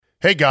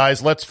Hey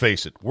guys, let's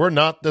face it, we're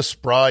not the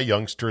spry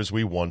youngsters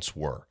we once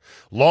were.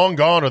 Long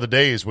gone are the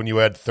days when you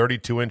had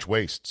 32-inch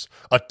waists,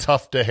 a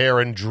tuft of hair,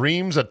 and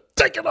dreams of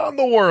taking on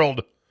the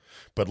world.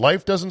 But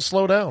life doesn't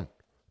slow down.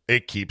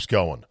 It keeps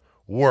going.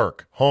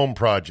 Work, home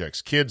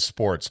projects, kids'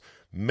 sports,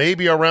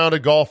 maybe a round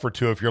of golf or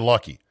two if you're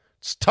lucky.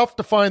 It's tough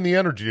to find the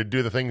energy to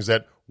do the things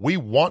that we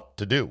want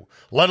to do,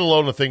 let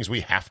alone the things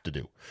we have to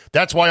do.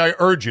 That's why I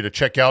urge you to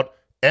check out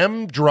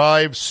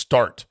M-Drive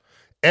Start.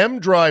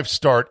 M-Drive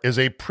Start is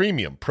a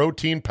premium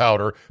protein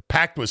powder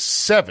packed with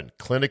 7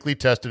 clinically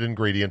tested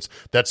ingredients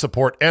that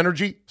support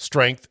energy,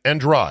 strength, and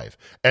drive,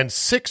 and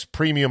 6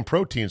 premium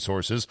protein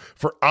sources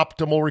for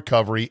optimal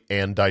recovery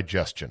and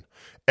digestion.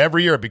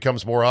 Every year it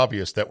becomes more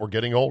obvious that we're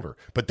getting older,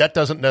 but that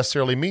doesn't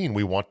necessarily mean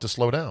we want to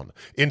slow down.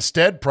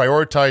 Instead,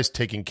 prioritize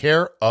taking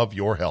care of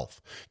your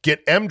health.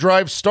 Get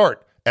M-Drive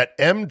Start at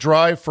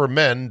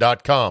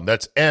mdriveformen.com.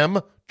 That's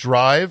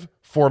mdriveformen.com.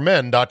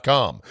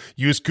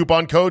 Use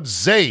coupon code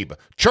ZABE,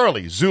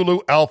 Charlie, Zulu,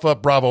 Alpha,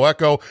 Bravo,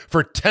 Echo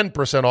for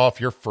 10%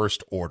 off your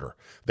first order.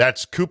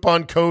 That's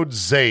coupon code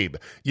ZABE.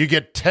 You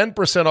get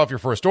 10% off your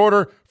first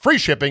order, free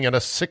shipping, and a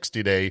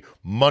 60-day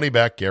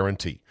money-back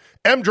guarantee.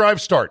 M-Drive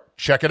Start.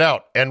 Check it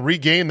out and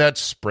regain that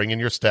spring in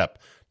your step.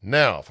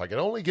 Now, if I could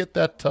only get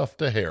that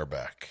tuft of hair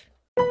back.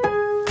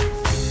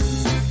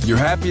 Your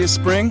happiest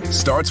spring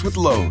starts with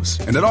Lowe's,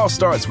 and it all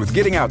starts with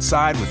getting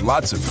outside with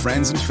lots of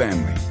friends and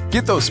family.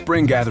 Get those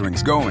spring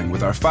gatherings going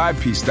with our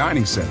 5-piece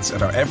dining sets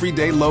at our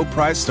everyday low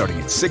price starting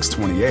at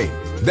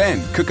 $6.28.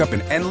 Then cook up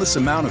an endless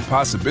amount of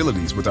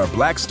possibilities with our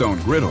Blackstone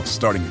griddles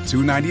starting at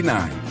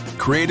 $2.99.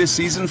 Create a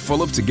season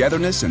full of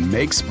togetherness and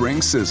make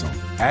spring sizzle.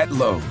 At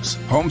Lowe's,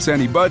 home to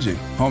any budget,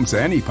 home to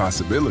any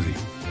possibility.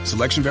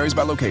 Selection varies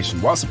by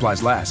location. While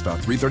supplies last, about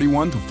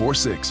 3/31 to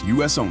 4/6,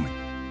 U.S. only.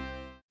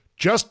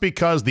 Just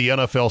because the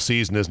NFL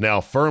season is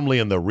now firmly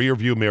in the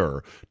rearview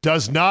mirror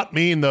does not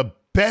mean the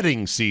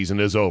betting season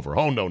is over.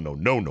 Oh, no, no,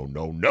 no, no,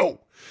 no, no.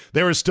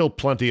 There is still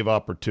plenty of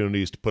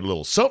opportunities to put a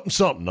little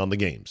something on the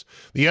games.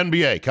 The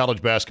NBA,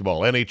 college basketball,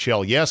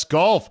 NHL, yes,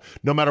 golf.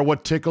 No matter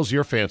what tickles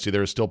your fancy,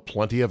 there is still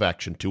plenty of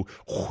action to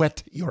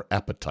whet your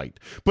appetite.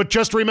 But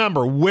just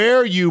remember,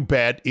 where you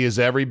bet is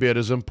every bit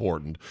as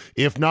important,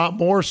 if not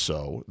more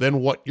so,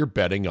 than what you're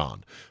betting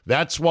on.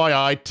 That's why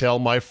I tell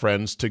my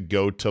friends to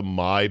go to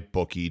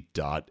mybookie.ag.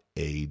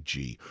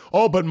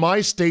 Oh, but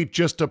my state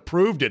just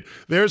approved it.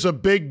 There's a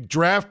big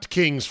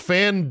DraftKings,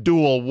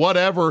 FanDuel,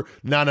 whatever.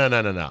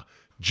 No.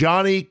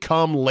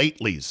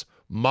 Johnny-come-latelys.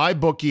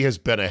 MyBookie has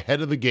been ahead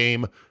of the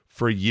game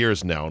for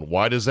years now. And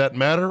why does that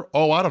matter?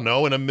 Oh, I don't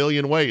know, in a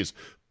million ways.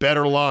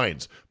 Better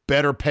lines,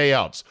 better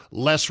payouts,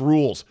 less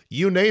rules,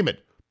 you name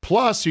it.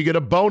 Plus, you get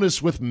a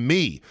bonus with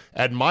me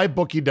at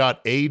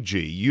mybookie.ag.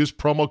 Use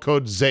promo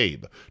code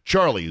ZABE,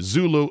 Charlie,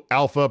 Zulu,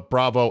 Alpha,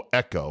 Bravo,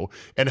 Echo,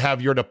 and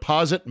have your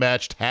deposit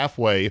matched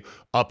halfway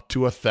up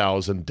to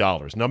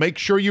 $1,000. Now, make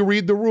sure you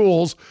read the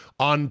rules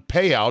on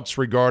payouts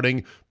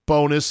regarding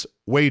bonus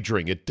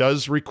wagering. It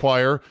does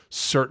require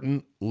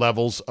certain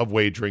levels of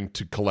wagering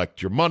to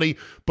collect your money,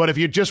 but if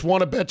you just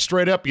want to bet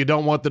straight up, you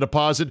don't want the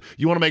deposit,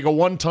 you want to make a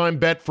one-time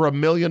bet for $1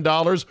 million,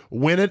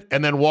 win it,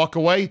 and then walk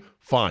away,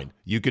 fine.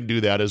 You can do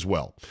that as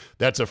well.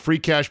 That's a free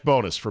cash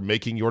bonus for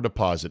making your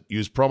deposit.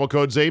 Use promo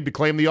code ZABE to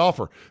claim the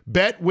offer.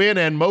 Bet, win,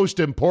 and most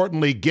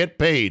importantly, get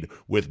paid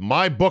with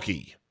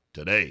MyBookie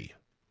today.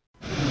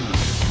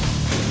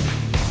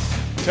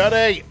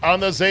 Today on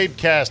the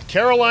Zabecast,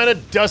 Carolina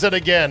does it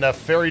again. A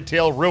fairy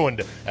tale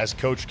ruined as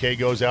Coach K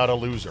goes out a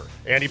loser.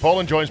 Andy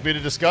Pollin joins me to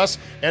discuss,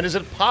 and is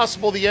it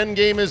possible the end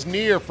game is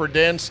near for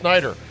Dan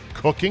Snyder?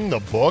 Cooking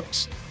the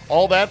books?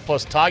 All that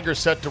plus Tigers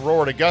set to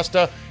roar at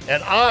Augusta,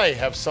 and I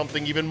have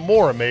something even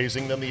more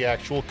amazing than the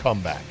actual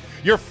comeback.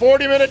 Your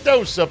 40-minute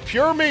dose of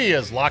pure me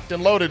is locked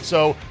and loaded,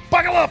 so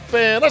buckle up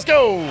and let's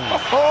go!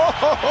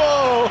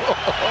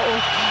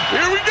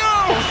 Here we go!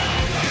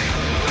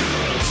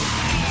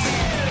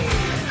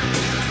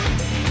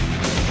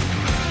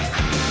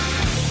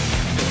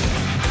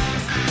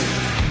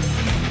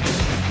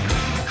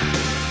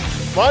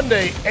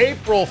 Monday,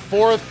 April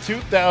 4th,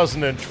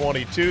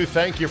 2022.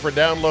 Thank you for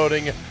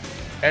downloading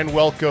and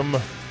welcome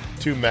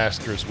to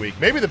Masters Week.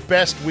 Maybe the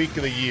best week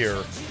of the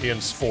year in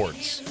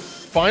sports.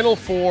 Final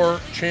Four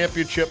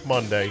Championship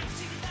Monday.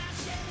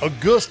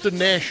 Augusta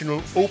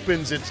National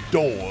opens its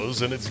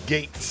doors and its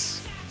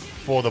gates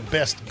for the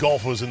best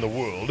golfers in the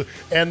world.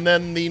 And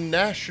then the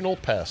national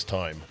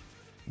pastime,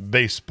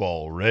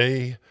 baseball,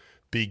 Ray,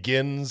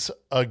 begins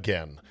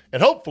again.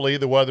 And hopefully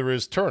the weather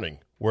is turning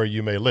where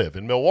you may live.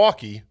 In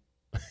Milwaukee,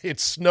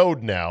 it's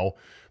snowed now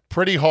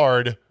pretty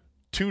hard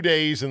 2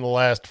 days in the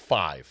last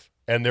 5.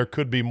 And there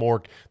could be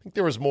more. I think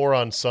there was more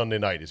on Sunday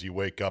night as you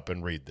wake up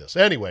and read this.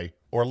 Anyway,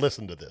 or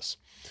listen to this.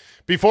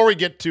 Before we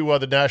get to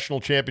the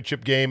national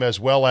championship game, as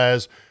well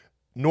as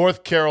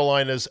North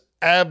Carolina's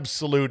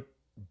absolute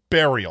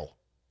burial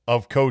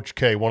of Coach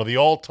K, one of the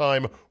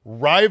all-time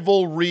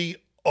rivalry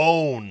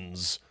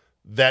owns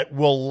that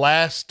will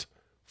last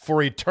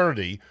for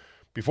eternity.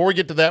 Before we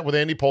get to that with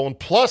Andy Pollin,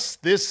 plus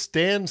this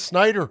Stan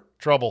Snyder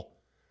trouble.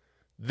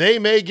 They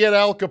may get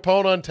Al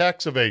Capone on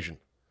tax evasion.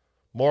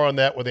 More on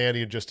that with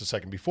Andy in just a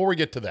second. Before we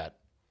get to that,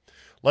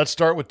 let's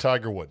start with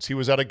Tiger Woods. He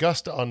was at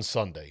Augusta on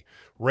Sunday.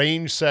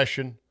 Range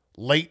session,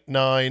 late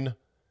 9,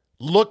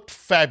 looked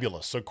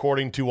fabulous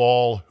according to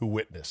all who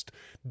witnessed.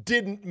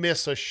 Didn't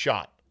miss a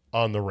shot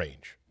on the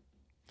range.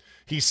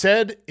 He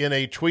said in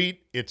a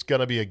tweet, it's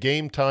going to be a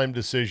game time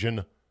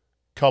decision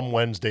come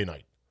Wednesday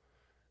night.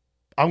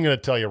 I'm going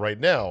to tell you right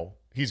now,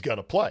 he's going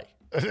to play.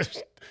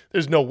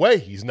 There's no way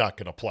he's not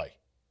going to play.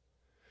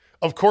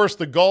 Of course,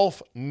 the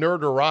golf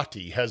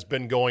nerderati has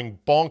been going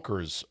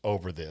bonkers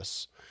over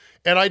this,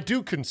 and I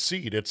do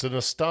concede it's an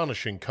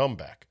astonishing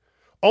comeback,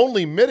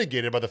 only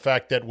mitigated by the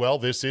fact that, well,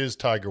 this is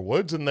Tiger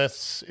Woods, and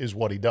this is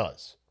what he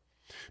does.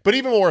 But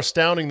even more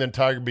astounding than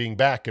Tiger being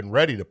back and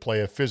ready to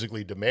play a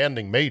physically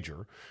demanding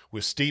major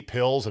with steep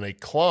hills and a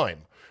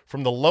climb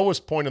from the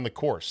lowest point in the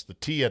course, the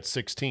tee at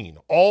 16,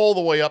 all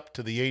the way up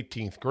to the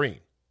 18th green,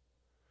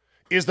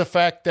 is the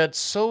fact that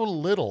so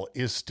little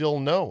is still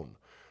known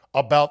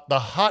about the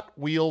Hot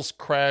Wheels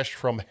crash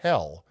from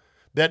hell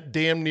that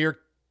damn near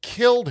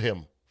killed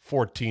him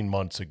 14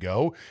 months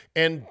ago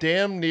and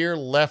damn near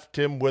left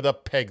him with a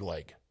peg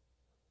leg.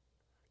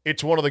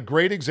 It's one of the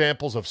great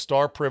examples of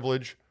star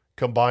privilege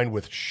combined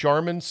with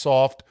Charmin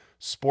soft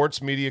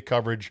sports media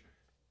coverage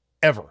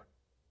ever.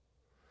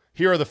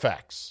 Here are the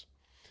facts.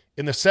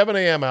 In the 7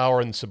 a.m.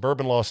 hour in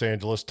suburban Los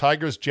Angeles,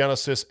 Tiger's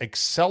Genesis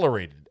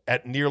accelerated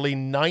at nearly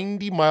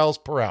 90 miles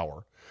per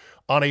hour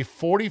on a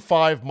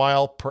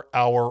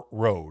 45-mile-per-hour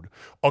road,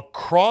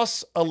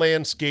 across a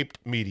landscaped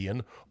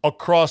median,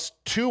 across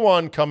 2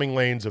 oncoming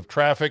lanes of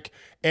traffic,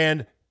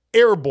 and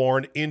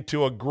airborne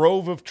into a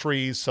grove of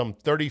trees some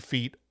 30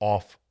 feet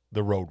off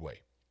the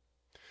roadway.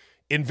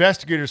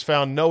 Investigators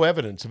found no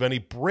evidence of any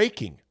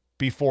braking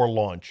before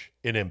launch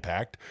in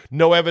impact,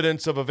 no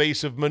evidence of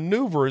evasive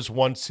maneuvers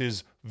once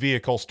his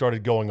vehicle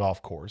started going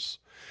off course,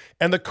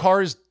 and the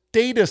car's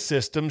data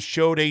system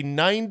showed a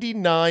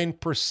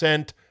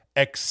 99%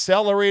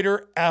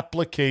 accelerator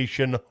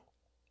application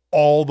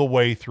all the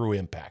way through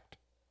impact.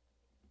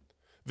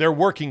 Their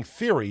working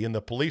theory in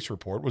the police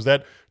report was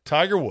that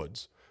Tiger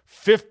Woods,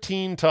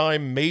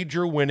 15-time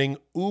major-winning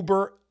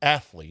Uber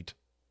athlete,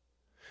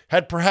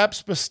 had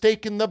perhaps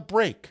mistaken the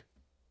brake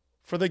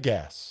for the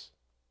gas.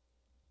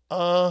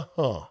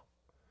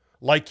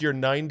 Like your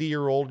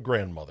 90-year-old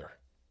grandmother.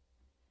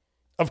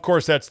 Of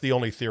course, that's the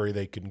only theory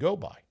they can go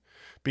by,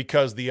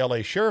 because the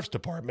LA Sheriff's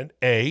Department,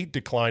 A,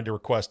 declined to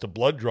request a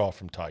blood draw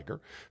from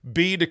Tiger,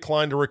 B,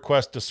 declined to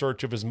request a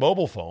search of his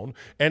mobile phone,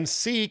 and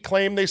C,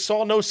 claimed they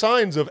saw no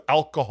signs of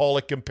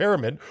alcoholic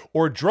impairment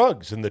or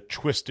drugs in the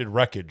twisted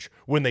wreckage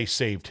when they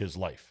saved his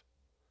life.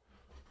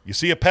 You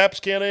see a PEP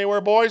scan anywhere,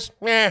 boys?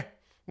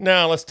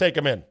 No, let's take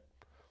him in.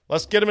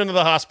 Let's get him into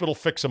the hospital,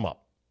 fix him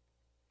up.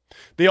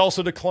 They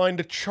also declined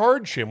to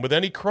charge him with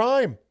any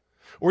crime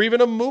or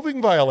even a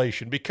moving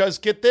violation because,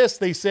 get this,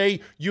 they say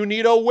you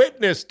need a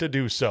witness to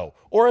do so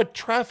or a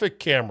traffic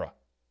camera.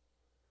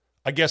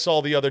 I guess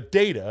all the other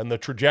data and the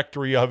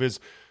trajectory of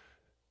his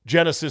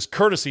Genesis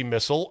courtesy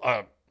missile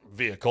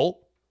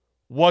vehicle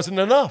wasn't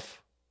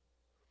enough.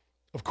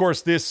 Of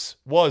course, this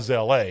was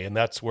L.A., and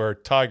that's where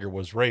Tiger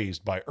was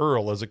raised by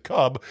Earl as a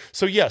cub.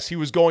 So, yes, he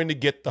was going to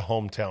get the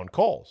hometown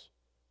calls.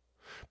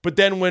 But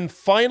then when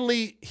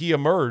finally he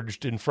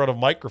emerged in front of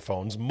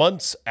microphones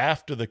months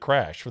after the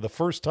crash for the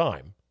first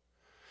time,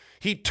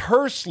 he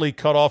tersely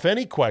cut off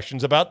any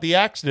questions about the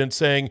accident,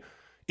 saying,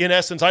 in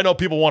essence, I know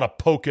people want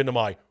to poke into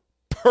my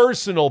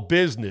personal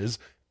business,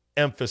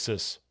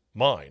 emphasis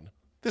mine.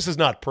 This is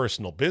not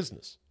personal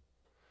business.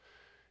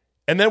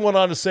 And then went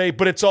on to say,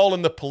 but it's all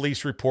in the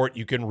police report.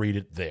 You can read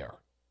it there.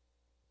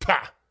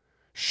 Pah!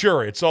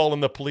 Sure, it's all in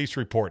the police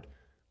report.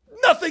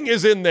 Nothing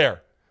is in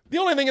there. The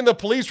only thing in the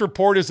police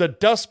report is a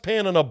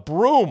dustpan and a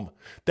broom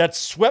that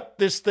swept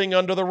this thing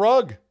under the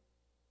rug.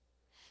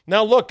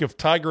 Now look, if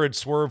Tiger had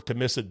swerved to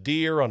miss a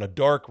deer on a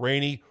dark,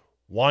 rainy,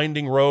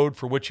 winding road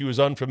for which he was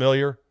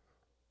unfamiliar,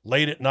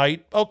 late at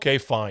night, okay,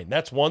 fine,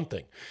 that's one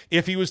thing.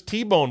 If he was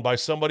T-boned by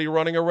somebody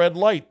running a red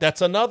light,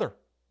 that's another.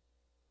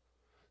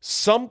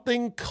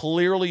 Something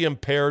clearly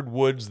impaired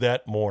Woods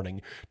that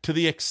morning to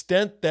the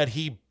extent that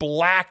he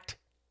blacked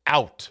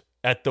out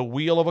at the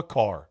wheel of a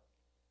car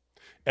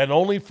and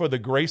only for the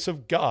grace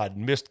of God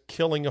missed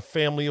killing a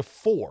family of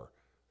 4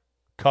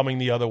 coming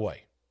the other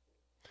way.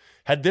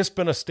 Had this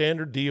been a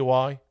standard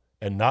DUI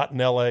and not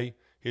in L.A.,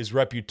 his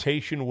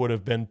reputation would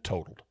have been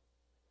totaled.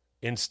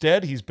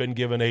 Instead, he's been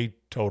given a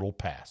total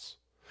pass.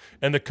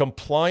 And the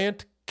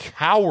compliant,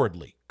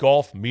 cowardly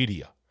golf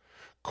media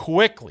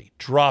quickly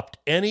dropped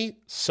any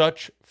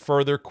such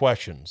further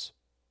questions,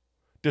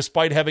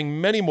 despite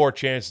having many more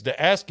chances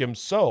to ask him,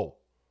 so,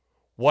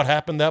 what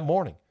happened that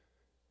morning?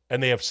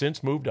 And they have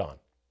since moved on.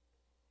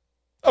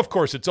 Of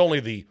course, it's only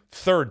the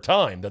 3rd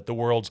time that the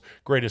world's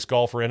greatest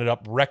golfer ended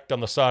up wrecked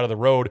on the side of the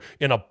road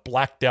in a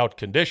blacked-out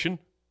condition.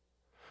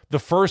 The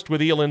first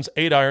with Elan's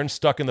 8-iron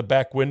stuck in the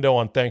back window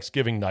on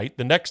Thanksgiving night.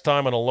 The next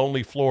time on a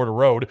lonely Florida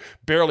road,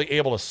 barely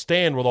able to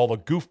stand with all the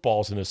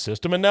goofballs in his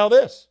system. And now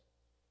this.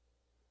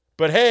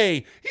 But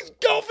hey, he's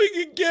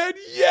golfing again.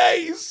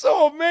 Yay, he's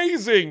so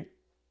amazing.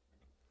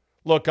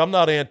 Look, I'm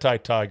not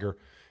anti-Tiger.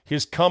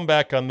 His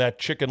comeback on that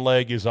chicken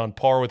leg is on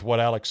par with what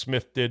Alex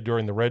Smith did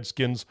during the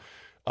Redskins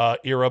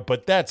era.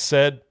 But that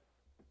said,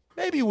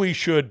 maybe we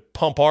should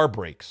pump our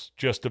brakes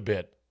just a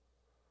bit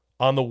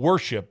on the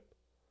worship,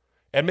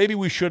 and maybe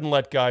we shouldn't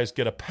let guys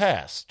get a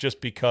pass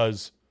just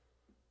because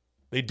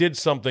they did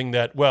something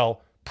that,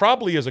 well,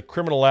 probably is a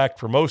criminal act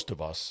for most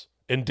of us,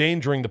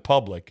 endangering the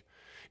public,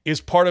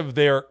 is part of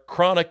their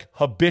chronic,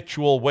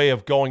 habitual way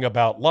of going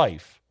about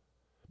life.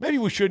 Maybe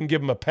we shouldn't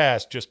give them a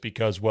pass just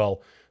because,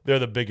 well, they're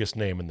the biggest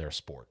name in their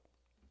sport.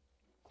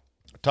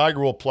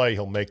 Tiger will play.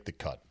 He'll make the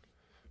cut.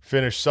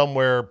 Finish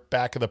somewhere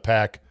back of the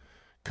pack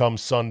come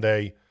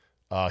Sunday.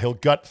 He'll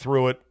gut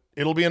through it.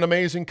 It'll be an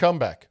amazing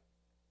comeback.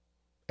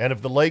 And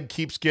if the leg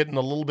keeps getting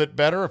a little bit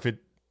better, if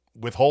it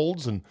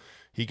withholds and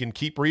he can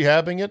keep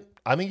rehabbing it,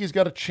 I think he's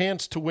got a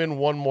chance to win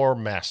one more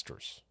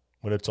Masters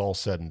when it's all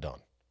said and done.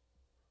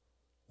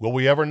 Will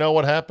we ever know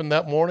what happened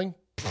that morning?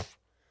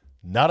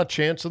 Not a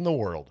chance in the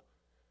world,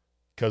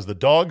 because the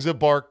dogs have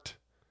barked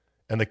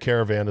and the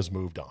caravan has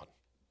moved on.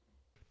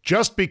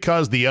 Just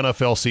because the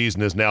NFL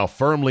season is now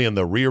firmly in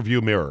the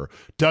rearview mirror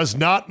does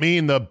not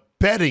mean the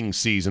betting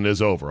season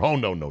is over. Oh,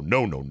 no, no,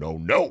 no, no, no,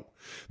 no.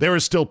 There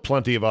is still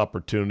plenty of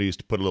opportunities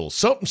to put a little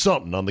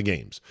something on the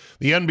games.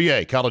 The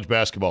NBA, college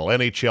basketball,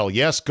 NHL,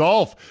 yes,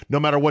 golf. No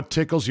matter what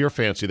tickles your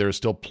fancy, there is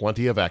still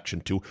plenty of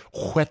action to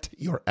whet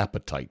your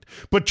appetite.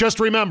 But just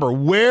remember,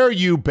 where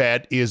you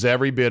bet is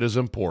every bit as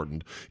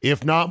important,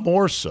 if not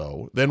more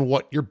so, than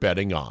what you're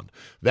betting on.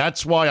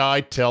 That's why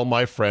I tell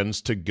my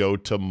friends to go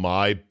to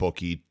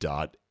mybookie.ag.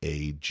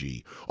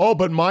 Oh,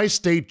 but my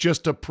state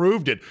just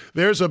approved it.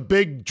 There's a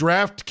big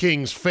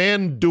DraftKings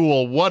fan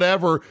duel,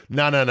 whatever.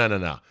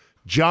 No.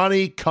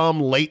 Johnny come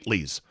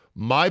latelys.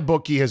 My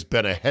bookie has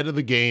been ahead of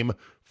the game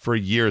for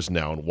years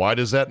now. And why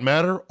does that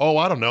matter? Oh,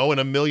 I don't know, in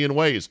a million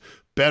ways.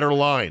 Better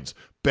lines,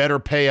 better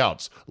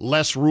payouts,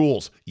 less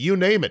rules, you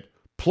name it.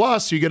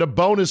 Plus, you get a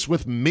bonus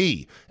with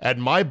me at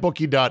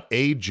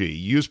mybookie.ag.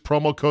 Use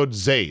promo code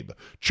ZABE,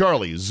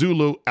 Charlie,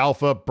 Zulu,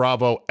 Alpha,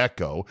 Bravo,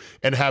 Echo,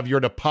 and have your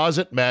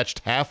deposit matched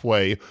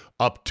halfway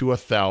up to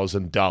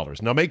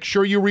 $1,000. Now, make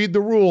sure you read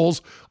the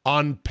rules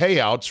on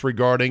payouts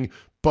regarding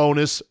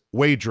bonus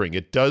wagering.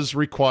 It does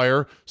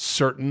require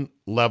certain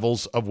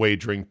levels of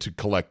wagering to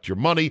collect your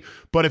money,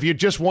 but if you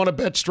just want to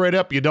bet straight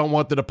up, you don't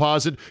want the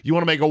deposit, you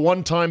want to make a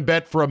one-time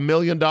bet for $1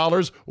 million,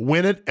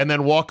 win it, and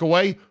then walk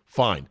away,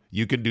 fine.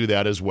 You can do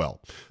that as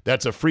well.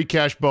 That's a free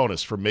cash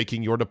bonus for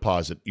making your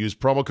deposit. Use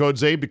promo code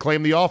ZABE to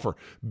claim the offer.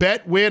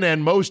 Bet, win,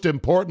 and most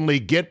importantly,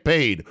 get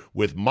paid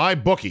with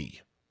MyBookie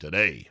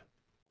today.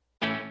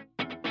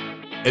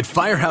 At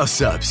Firehouse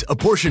Subs, a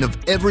portion of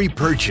every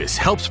purchase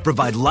helps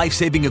provide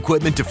life-saving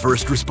equipment to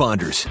first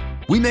responders.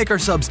 We make our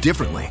subs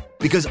differently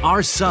because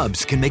our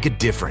subs can make a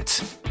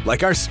difference.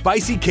 Like our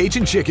spicy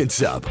Cajun chicken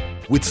sub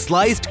with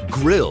sliced,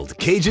 grilled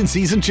Cajun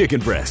seasoned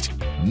chicken breast,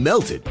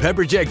 melted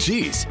pepper jack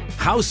cheese,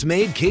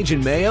 house-made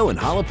Cajun mayo, and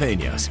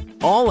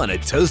jalapenos, all on a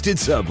toasted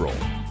sub roll.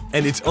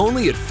 And it's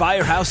only at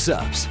Firehouse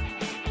Subs.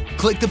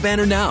 Click the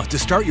banner now to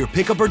start your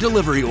pickup or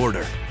delivery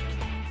order.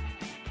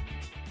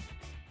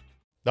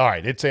 All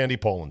right, it's Andy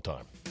Pollin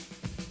time.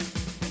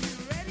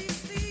 Ready,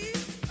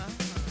 Steve?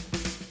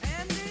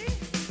 Andy?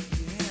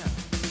 Yeah.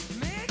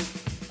 Mick?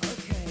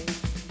 Okay.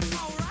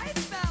 All right,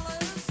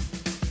 fellas.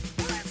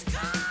 Let's go!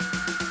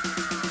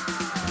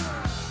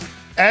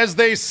 As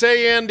they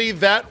say, Andy,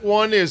 that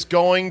one is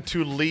going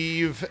to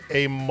leave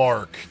a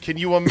mark. Can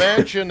you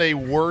imagine a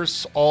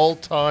worse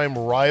all-time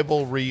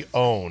rivalry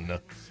own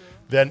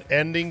than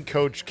ending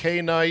Coach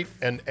K night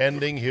and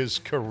ending his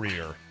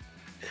career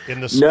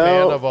in the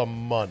span of a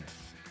month?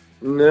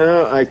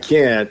 No, I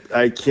can't.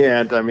 I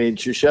mean,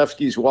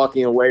 Krzyzewski's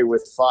walking away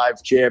with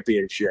 5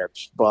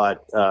 championships,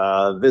 but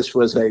this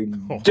was a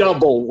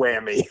double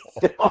whammy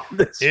on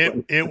this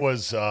one.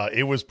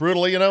 It was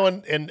brutal, you know,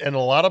 and a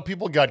lot of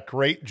people got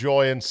great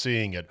joy in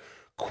seeing it.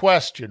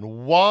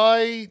 Question: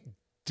 why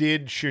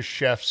did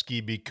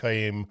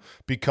Krzyzewski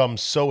become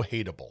so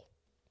hateable?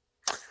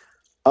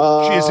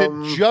 Is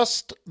it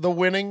just the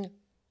winning?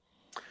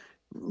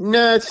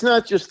 No, it's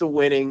not just the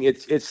winning.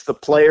 It's the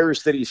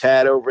players that he's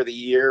had over the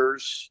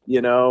years.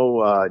 You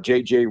know,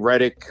 J.J.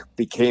 Redick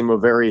became a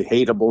very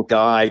hateable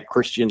guy.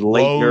 Christian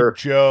Laettner.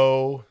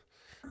 Wojo.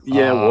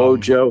 Yeah,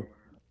 Wojo.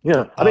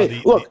 Yeah, I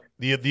mean, look.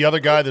 The other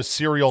guy, the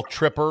serial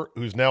tripper,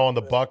 who's now on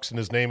the Bucks, and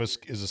his name is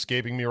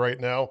escaping me right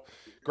now.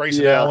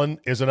 Grayson Allen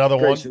is another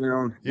Grayson one.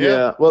 Allen.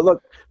 Yeah. Well,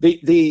 look,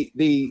 the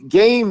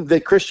game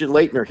that Christian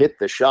Laettner hit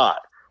the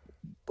shot,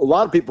 a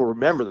lot of people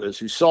remember this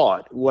who saw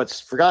it. What's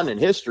forgotten in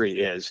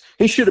history is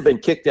he should have been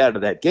kicked out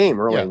of that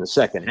game early in the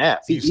second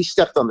half. He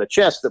stepped on the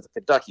chest of a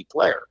Kentucky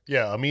player.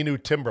 Yeah,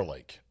 Aminu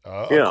Timberlake.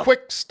 A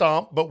quick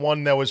stomp, but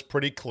one that was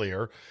pretty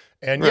clear.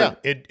 And,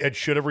 it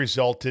should have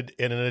resulted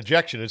in an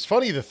ejection. It's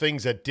funny the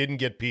things that didn't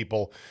get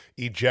people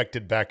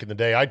ejected back in the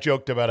day. I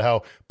joked about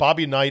how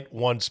Bobby Knight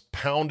once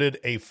pounded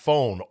a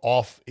phone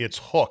off its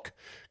hook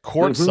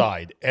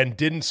courtside and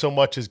didn't so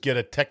much as get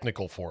a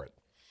technical for it.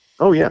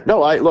 Oh yeah,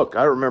 no. I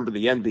remember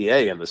the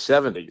NBA in the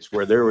 '70s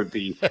where there would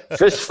be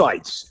fist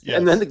fights, Yes.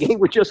 and then the game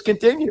would just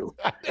continue.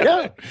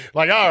 Yeah.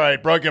 Like, all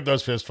right, broke up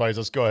those fist fights.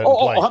 Let's go ahead and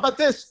play. How about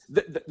this?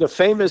 The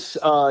famous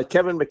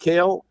Kevin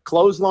McHale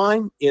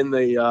clothesline in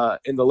the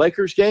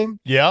Lakers game.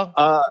 Yeah,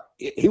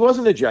 He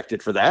wasn't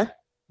ejected for that.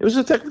 It was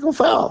a technical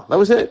foul. That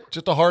was it.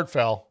 just a hard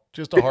foul.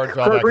 Just a hard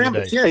foul back in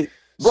the day. Yeah, he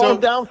brought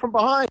him down from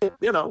behind.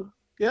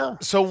 Yeah.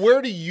 So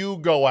where do you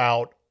go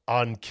out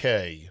on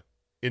K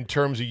in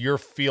terms of your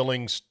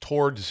feelings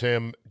towards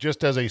him,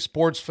 just as a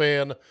sports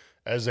fan,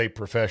 as a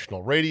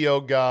professional radio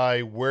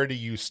guy? Where do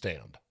you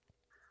stand?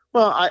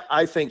 Well,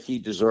 I think he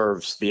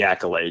deserves the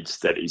accolades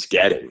that he's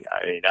getting.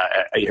 I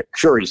mean,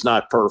 sure, he's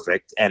not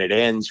perfect, and it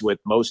ends with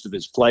most of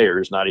his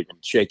players not even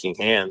shaking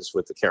hands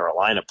with the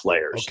Carolina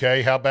players.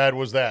 Okay, how bad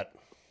was that?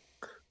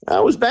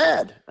 That was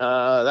bad.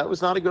 That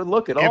was not a good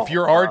look at all. If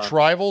you're arch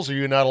rivals, are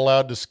you not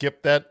allowed to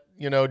skip that,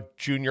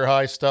 junior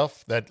high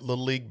stuff, that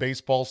little league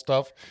baseball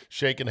stuff,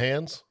 shaking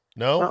hands?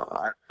 No?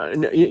 I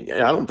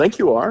don't think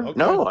you are. Okay.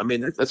 No, I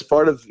mean, that's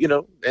part of,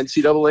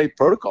 NCAA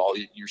protocol.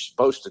 You're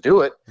supposed to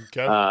do it.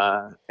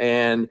 Okay.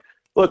 And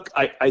look,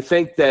 I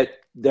think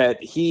that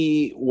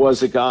he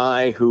was a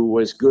guy who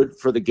was good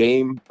for the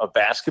game of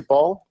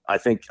basketball. I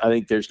think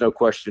there's no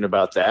question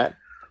about that.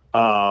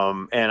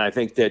 And I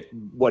think that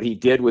what he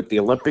did with the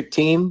Olympic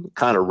team,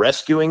 kind of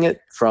rescuing it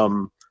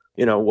from,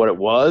 what it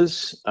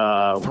was.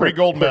 3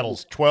 gold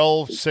medals,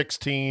 12,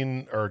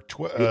 16, or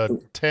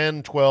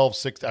 10, 12,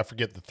 6. I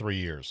forget the 3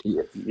 years.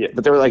 Yeah,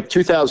 but they were like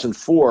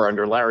 2004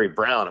 under Larry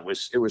Brown. It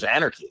was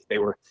anarchy. They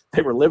were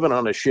living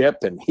on a ship,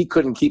 and he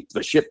couldn't keep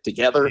the ship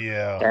together.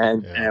 Yeah,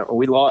 and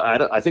we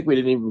lost. I think we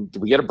didn't even.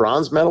 Did we get a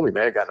bronze medal? We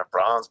may have gotten a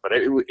bronze, but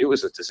it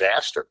was a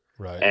disaster.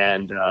 Right.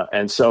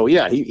 And so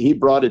yeah, he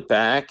brought it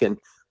back. And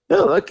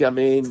look, I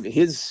mean,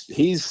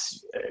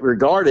 he's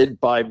regarded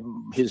by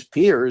his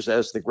peers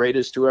as the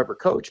greatest to ever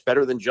coach,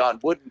 better than John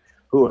Wooden,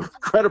 who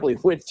incredibly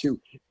went to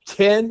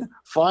 10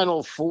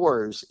 Final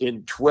Fours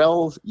in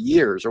 12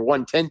 years, or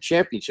won 10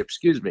 championships,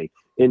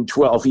 in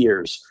 12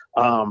 years.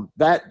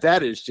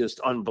 That is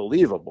just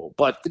unbelievable.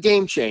 But the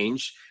game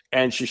changed,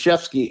 and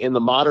Krzyzewski in the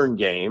modern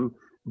game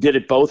did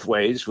it both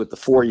ways with the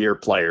 4-year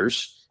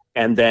players.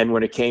 And then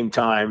when it came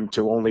time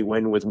to only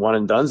win with one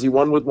and dones, he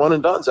won with one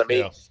and dones. I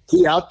mean,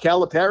 He out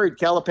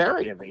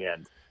Calipari in the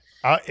end.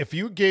 If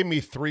you gave me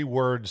 3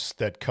 words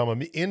that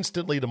come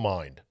instantly to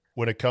mind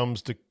when it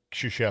comes to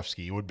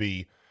Krzyzewski, it would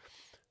be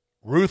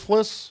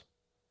ruthless,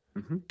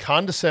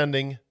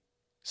 condescending,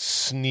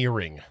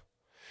 sneering.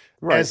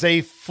 Right. As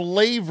a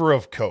flavor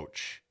of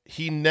coach,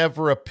 he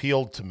never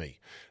appealed to me.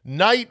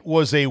 Knight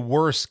was a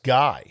worse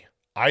guy,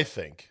 I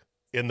think,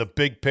 in the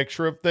big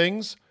picture of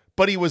things,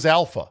 but he was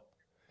alpha.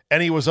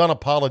 And he was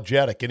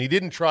unapologetic, and he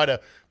didn't try to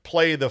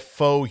play the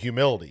faux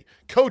humility.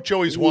 Coach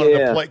always wanted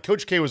to play.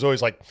 Coach K was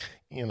always like,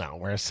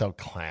 we're so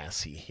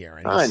classy here.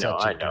 And he's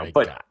such a great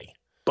guy.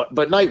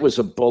 But Knight was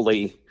a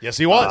bully. Yes,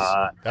 he was.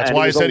 That's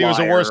why I said he was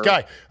a worse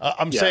guy.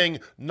 I'm Yeah. saying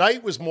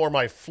Knight was more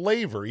my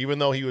flavor, even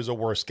though he was a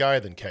worse guy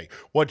than K.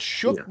 What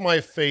shook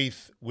my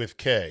faith with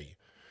K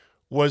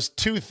was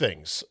 2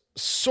 things.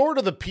 Sort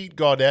of the Pete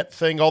Gaudette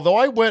thing, although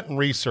I went and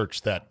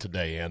researched that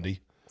today,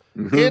 Andy.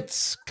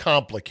 It's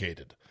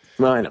complicated.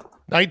 I know.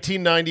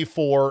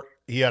 1994,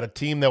 he had a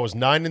team that was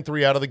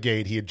 9-3 out of the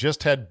gate. He had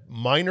just had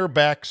minor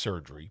back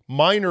surgery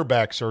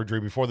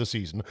before the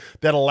season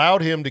that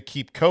allowed him to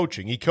keep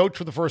coaching. He coached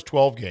for the first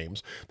 12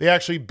 games. They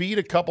actually beat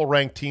a couple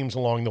ranked teams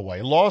along the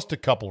way, lost a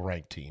couple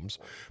ranked teams,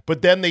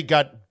 but then they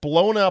got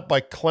blown out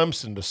by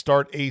Clemson to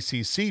start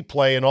ACC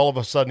play, and all of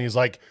a sudden he's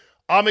like,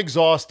 I'm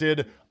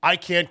exhausted. I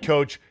can't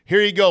coach.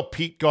 Here you go,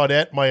 Pete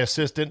Gaudette, my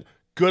assistant.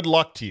 Good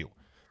luck to you.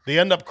 They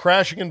end up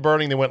crashing and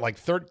burning. They went like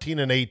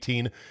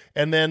 13-18.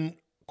 And then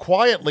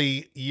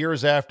quietly,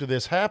 years after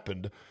this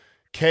happened,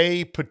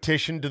 Kay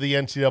petitioned to the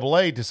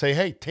NCAA to say,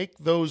 hey, take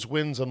those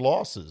wins and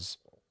losses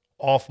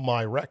off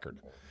my record.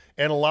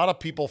 And a lot of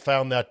people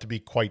found that to be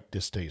quite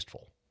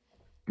distasteful.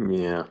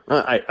 Yeah.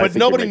 But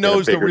nobody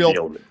knows the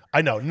real –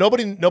 I know.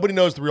 Nobody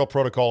knows the real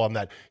protocol on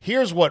that.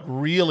 Here's what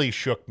really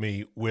shook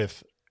me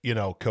with,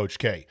 Coach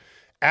K.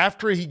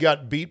 After he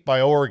got beat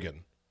by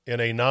Oregon in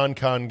a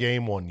non-con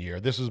game one year.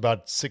 This was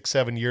about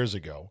 6-7 years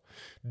ago.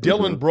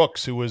 Dylan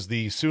Brooks, who was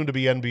the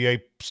soon-to-be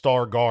NBA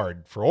star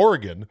guard for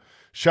Oregon,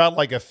 shot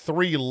like a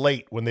 3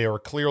 late when they were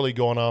clearly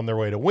going on their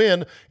way to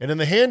win. And in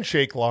the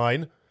handshake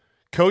line,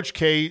 Coach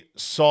K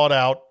sought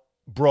out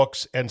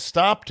Brooks and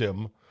stopped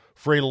him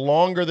for a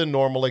longer than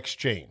normal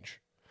exchange.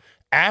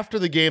 After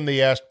the game,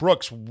 they asked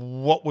Brooks,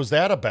 what was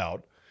that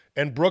about?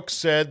 And Brooks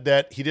said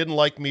that he didn't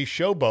like me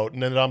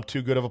showboating and that I'm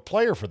too good of a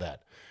player for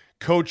that.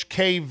 Coach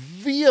K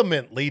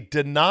vehemently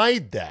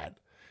denied that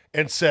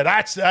and said,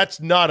 that's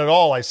not at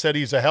all. I said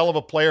he's a hell of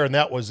a player, and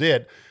that was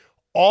it.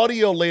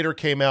 Audio later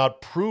came out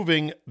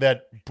proving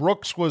that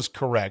Brooks was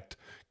correct,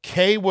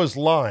 K was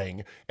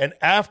lying, and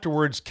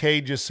afterwards K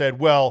just said,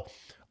 well,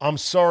 I'm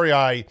sorry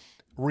I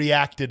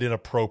reacted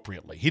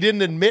inappropriately. He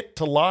didn't admit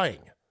to lying.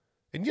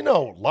 And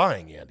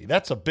lying, Andy,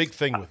 that's a big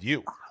thing with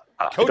you.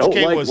 Coach don't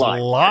K like was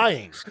lying.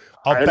 lying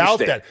I about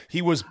understand. that.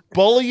 He was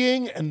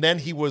bullying, and then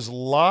he was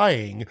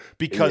lying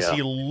because Yeah.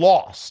 he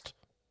lost.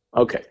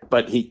 Okay,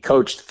 but he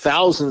coached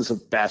thousands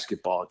of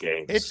basketball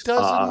games. It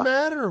doesn't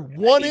matter.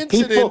 One people-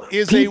 incident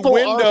is a people are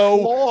window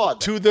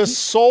flawed. to the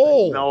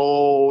soul.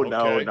 No.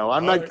 Okay, I'm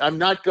all not. right. I'm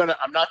not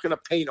gonna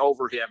paint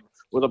over him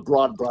with a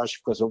broad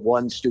brush because of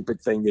one stupid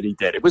thing that he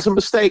did. It was a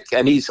mistake,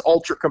 and he's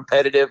ultra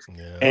competitive.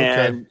 Yeah,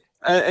 okay. And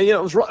it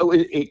was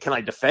wrong. Can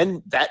I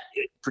defend that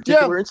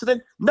particular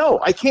incident? No,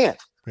 I can't.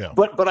 Yeah.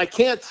 But I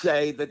can't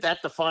say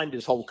that defined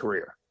his whole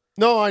career.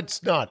 No,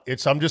 it's not.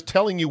 I'm just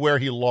telling you where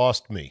he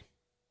lost me.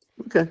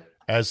 Okay.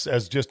 As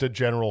just a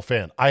general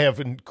fan. I have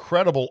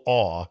incredible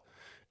awe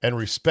and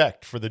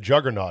respect for the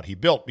juggernaut he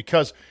built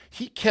because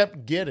he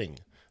kept getting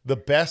the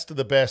best of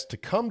the best to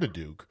come to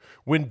Duke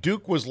when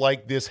Duke was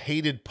like this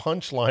hated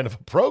punchline of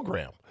a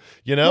program,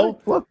 you know?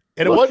 Look,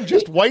 and it wasn't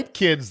just white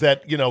kids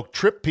that,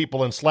 trip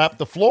people and slap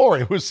the floor.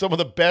 It was some of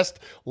the best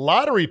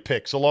lottery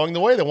picks along the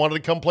way that wanted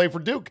to come play for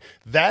Duke.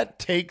 That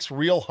takes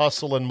real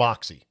hustle and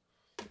moxie.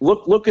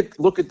 Look at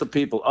the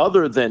people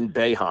other than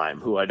Boeheim,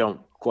 who I don't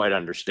quite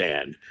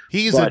understand.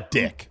 He's a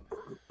dick.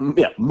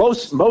 Yeah,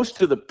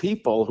 most of the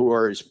people who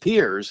are his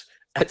peers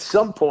at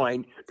some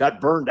point got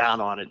burned out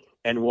on it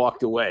and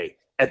walked away.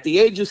 At the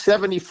age of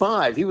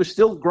 75, he was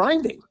still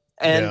grinding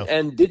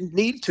and didn't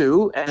need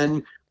to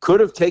and could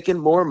have taken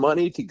more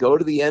money to go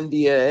to the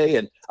NBA.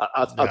 And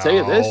I'll tell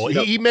you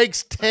this: he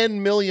makes $10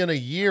 million a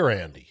year,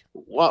 Andy.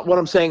 What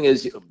I'm saying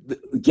is,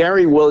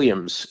 Gary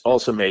Williams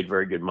also made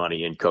very good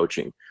money in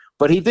coaching.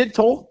 But he did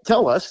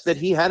tell us that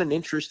he had an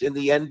interest in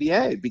the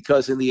NBA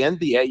because in the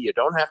NBA, you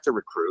don't have to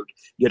recruit.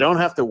 You don't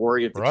have to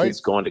worry if the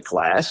kid's going to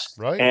class.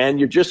 Right. And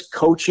you're just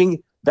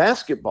coaching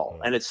basketball.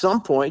 And at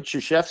some point,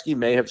 Krzyzewski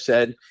may have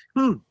said,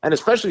 and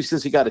especially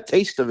since he got a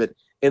taste of it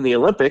in the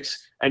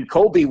Olympics, and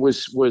Kobe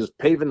was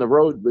paving the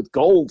road with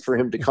gold for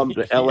him to come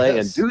to LA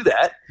and do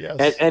that.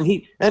 Yes. And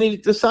he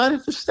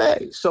decided to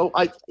stay. So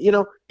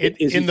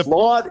is he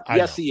flawed?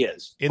 Yes, he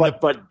is.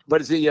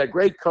 But is he a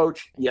great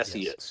coach? Yes,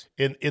 he is.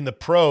 In the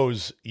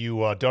pros, you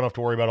don't have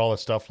to worry about all that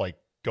stuff like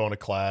going to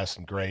class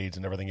and grades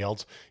and everything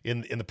else.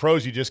 In the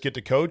pros, you just get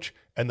to coach,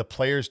 and the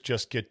players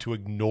just get to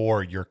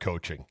ignore your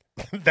coaching.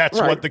 That's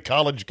Right. what the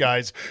college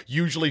guys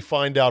usually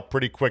find out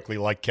pretty quickly,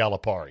 like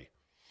Calipari.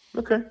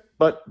 Okay.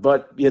 But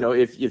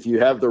if you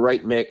have the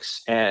right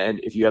mix and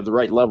if you have the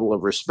right level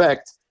of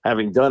respect,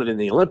 having done it in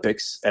the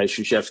Olympics, as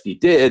Krzyzewski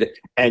did,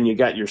 and you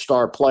got your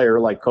star player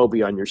like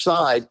Kobe on your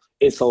side,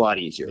 it's a lot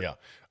easier.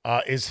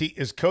 Yeah.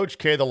 Is Coach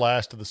K the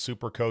last of the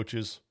super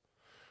coaches?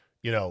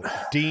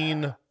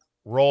 Dean,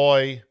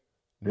 Roy,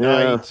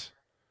 Knight,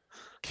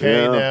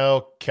 K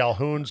now,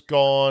 Calhoun's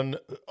gone.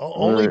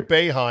 Only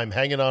Boeheim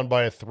hanging on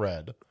by a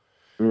thread.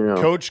 Yeah.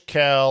 Coach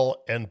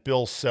Cal and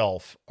Bill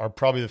Self are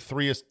probably the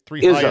three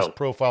Izzo. highest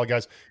profile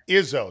guys.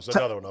 Izzo's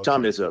another one. Okay.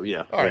 Tom Izzo,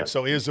 yeah. All right,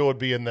 so Izzo would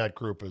be in that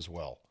group as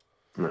well.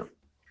 Yeah.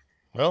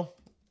 Well,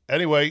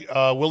 anyway,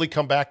 will he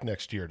come back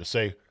next year to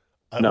say,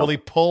 No. will he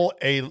pull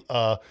a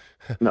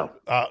No.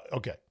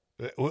 Okay.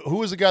 Who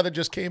was the guy that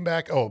just came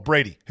back? Oh,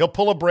 Brady. He'll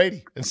pull a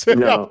Brady and say,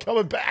 No. I'm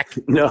coming back.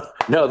 No.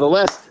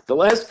 The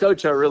last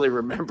coach I really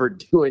remember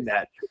doing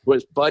that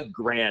was Bud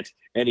Grant,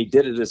 and he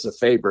did it as a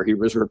favor. He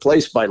was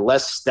replaced by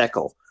Les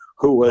Steckel,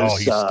 who was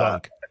he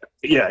stunk.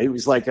 He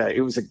was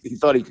he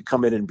thought he could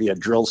come in and be a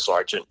drill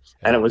sergeant,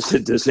 and it was a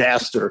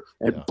disaster.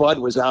 And Bud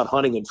was out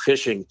hunting and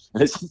fishing.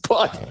 And I said,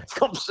 Bud,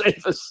 come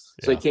save us.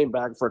 So he came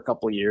back for a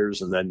couple of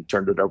years and then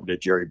turned it over to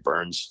Jerry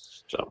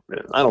Burns. So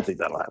I don't think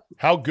that'll happen.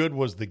 How good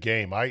was the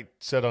game? I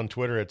said on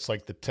Twitter, it's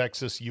like the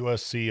Texas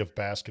USC of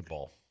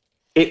basketball.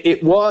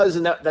 It was,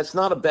 and that's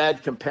not a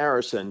bad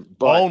comparison.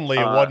 But Only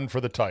it wasn't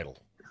for the title.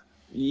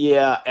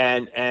 Yeah,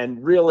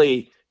 and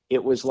really,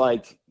 it was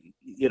like,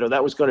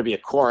 that was going to be a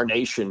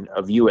coronation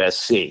of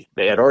USC.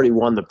 They had already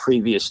won the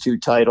previous two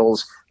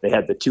titles. They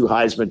had the two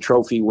Heisman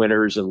Trophy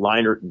winners in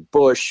Leinart and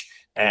Bush,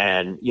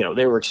 and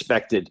they were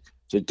expected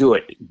to do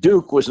it.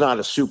 Duke was not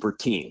a super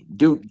team.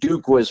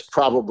 Duke was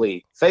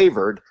probably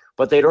favored,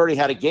 but they'd already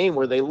had a game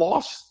where they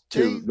lost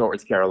to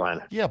North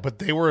Carolina. Yeah, but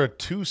they were a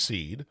 2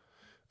 seed.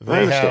 I They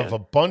understand. have a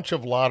bunch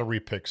of lottery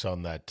picks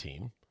on that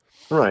team.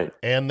 Right.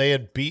 And they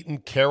had beaten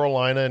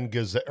Carolina and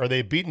they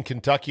had beaten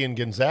Kentucky and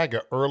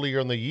Gonzaga earlier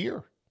in the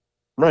year.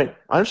 Right.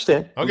 I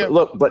understand. Okay.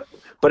 Look, but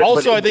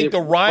Also, but I think the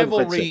but-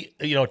 rivalry,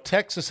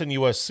 Texas and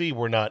USC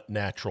were not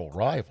natural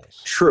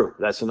rivals. True.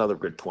 That's another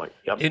good point.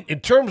 Yep. In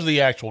terms of the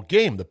actual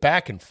game, the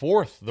back and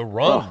forth, the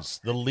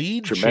runs, the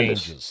lead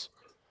tremendous. changes,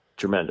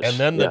 Tremendous. and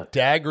then the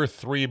dagger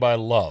 3 by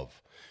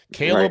Love.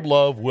 Caleb Right.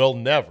 Love will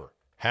never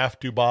have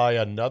to buy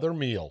another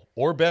meal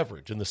or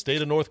beverage in the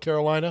state of North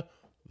Carolina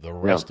the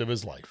rest of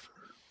his life.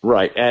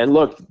 Right. And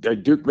look,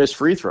 Duke missed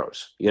free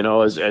throws,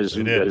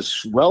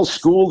 as well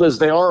schooled as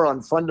they are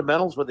on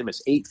fundamentals, but they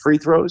missed 8 free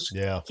throws.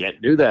 Yeah.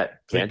 Can't do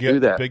that. Do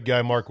that. Big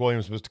guy Mark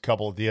Williams missed a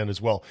couple at the end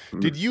as well.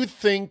 Did you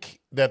think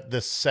that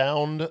the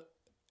sound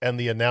and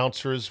the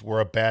announcers were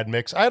a bad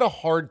mix? I had a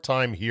hard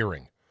time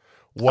hearing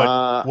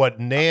what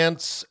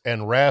Nance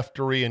and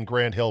Raftery and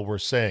Grant Hill were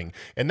saying.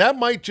 And that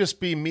might just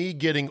be me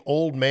getting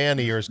old man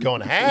ears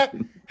going, hey,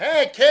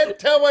 kid,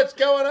 tell what's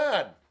going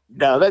on.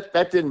 No,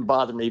 that didn't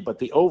bother me, but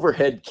the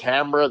overhead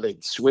camera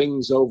that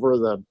swings over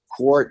the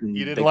court and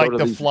you didn't like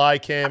the fly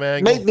cam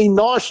angle? Made me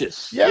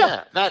nauseous.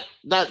 Yeah, that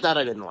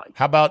I didn't like.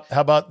 How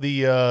about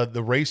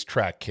the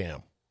racetrack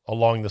cam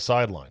along the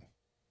sideline?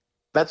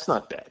 That's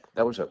not bad.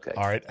 That was okay.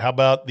 All right. How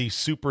about the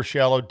super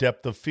shallow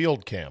depth of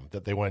field cam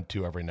that they went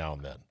to every now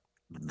and then?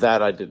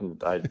 That I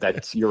didn't.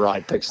 That's your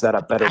eye picks that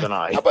up better than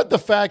I. How about the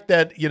fact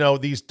that,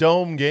 these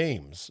dome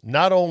games,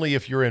 not only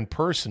if you're in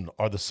person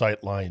are the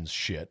sight lines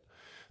shit,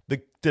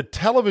 the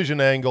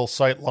television angle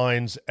sight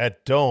lines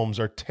at domes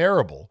are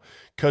terrible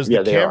because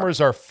the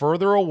cameras are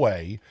further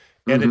away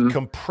and it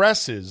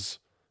compresses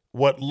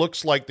what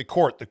looks like the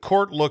court. The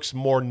court looks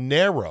more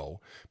narrow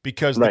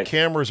because the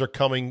cameras are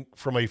coming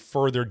from a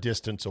further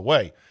distance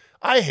away.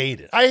 I hate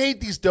it. I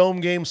hate these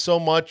dome games so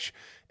much.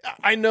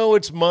 I know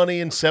it's money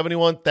and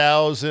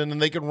 71,000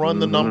 and they can run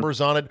the numbers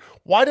on it.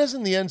 Why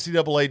doesn't the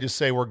NCAA just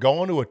say we're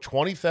going to a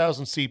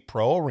 20,000 seat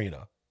pro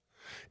arena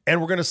and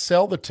we're going to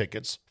sell the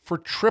tickets for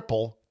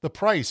triple the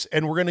price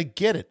and we're going to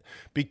get it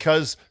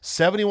because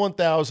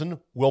 71,000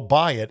 will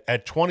buy it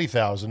at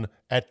 20,000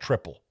 at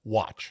triple.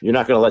 Watch. You're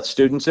not going to let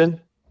students in?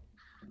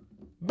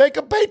 Make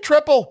them pay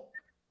triple.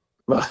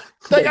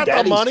 They got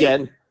the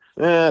money.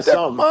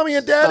 Mommy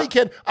and daddy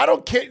can. I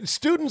don't care.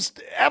 Students,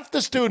 F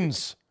the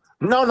students.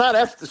 No, not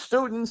F the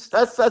students.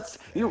 That's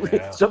you.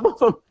 Yeah. Some of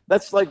them.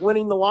 That's like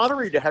winning the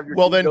lottery to have your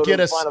team then go get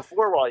to the Final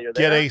Four while you're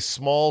there. Get a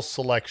small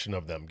selection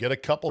of them. Get a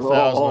couple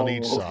thousand on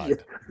each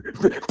side.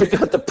 Pick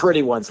out the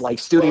pretty ones like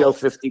Studio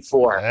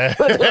 54.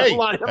 Hey,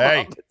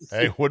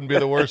 wouldn't be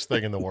the worst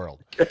thing in the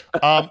world.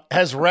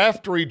 Has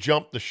Raftery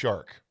jumped the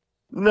shark?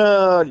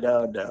 No.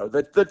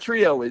 The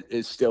trio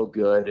is still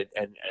good,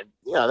 and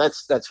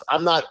that's.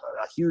 I'm not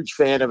a huge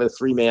fan of a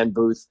 3-man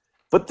booth.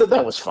 But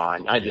that was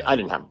fine. I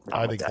didn't have a problem.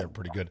 I think they're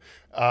pretty good.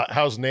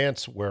 How's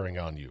Nance wearing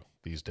on you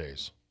these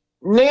days?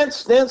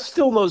 Nance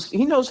still knows.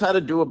 He knows how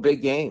to do a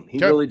big game. He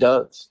really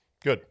does.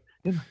 Good.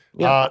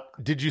 Yeah.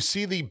 Did you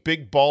see the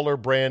Big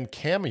Baller brand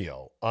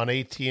cameo on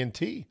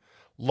AT&T?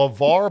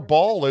 LeVar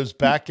Ball is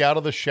back out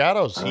of the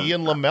shadows. He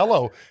and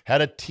LaMelo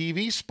had a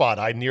TV spot.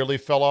 I nearly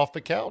fell off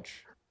the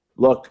couch.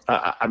 Look,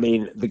 I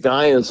mean, the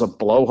guy is a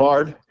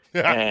blowhard,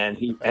 and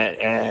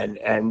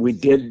we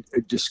did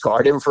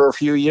discard him for a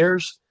few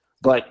years.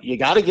 But you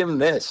got to give him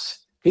this.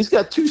 He's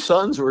got 2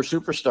 sons who are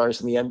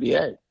superstars in the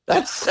NBA.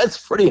 That's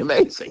pretty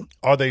amazing.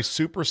 Are they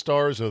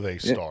superstars or are they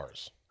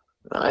stars?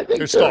 I think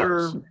they're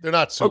stars. They're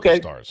not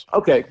superstars.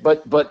 Okay,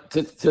 but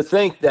to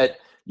think that,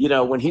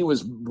 when he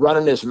was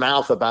running his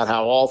mouth about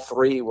how all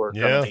 3 were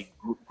going to be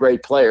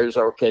great players,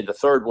 okay, the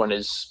third one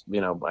is,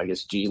 I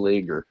guess G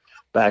League or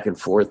back and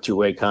forth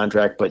 2-way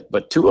contract,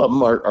 but 2 of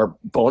them are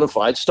bona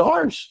fide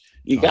stars.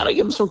 You got to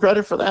give them some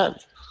credit for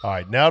that. All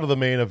right, now to the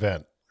main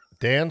event.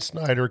 Dan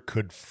Snyder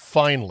could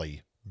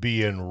finally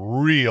be in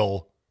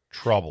real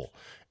trouble.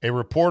 A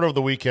report over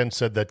the weekend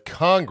said that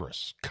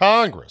Congress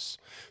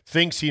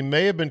thinks he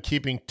may have been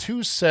keeping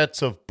 2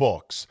 sets of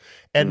books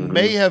and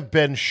may have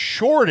been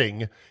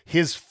shorting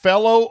his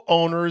fellow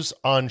owners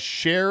on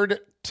shared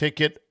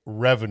ticket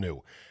revenue.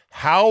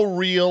 How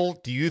real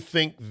do you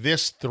think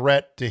this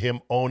threat to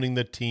him owning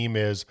the team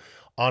is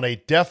on a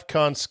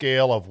DEFCON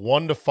scale of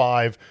 1 to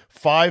 5,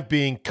 5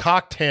 being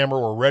cocked hammer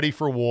or ready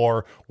for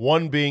war,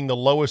 1 being the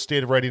lowest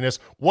state of readiness?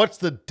 What's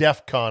the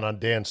DEFCON on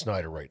Dan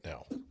Snyder right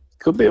now?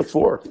 Could be a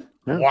 4.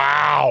 Yeah.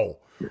 Wow.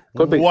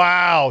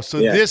 Wow. So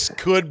this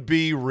could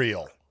be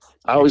real.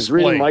 I was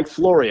reading Mike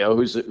Florio,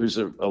 who's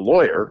a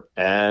lawyer,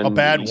 and a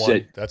bad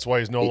one. That's why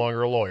he's no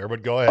longer a lawyer.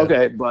 But go ahead.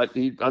 Okay, but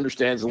he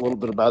understands a little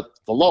bit about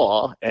the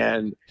law,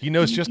 and he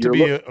knows just to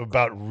be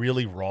about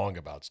really wrong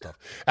about stuff.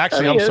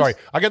 Actually, I'm sorry,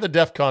 I got the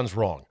DEFCONs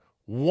wrong.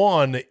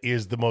 1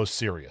 is the most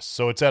serious,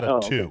 so it's at a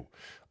 2. Okay.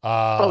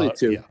 Probably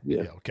 2.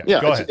 Yeah. Okay.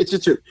 Yeah, go ahead. It's a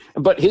 2.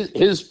 But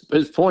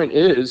his point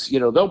is,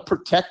 they'll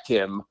protect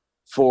him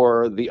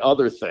for the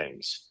other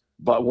things,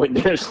 but when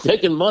they're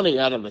taking money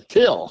out of the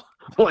till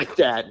like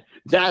that,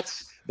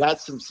 that's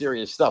some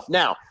serious stuff.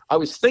 Now, I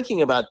was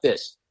thinking about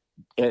this.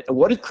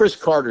 What did Chris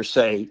Carter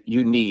say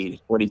you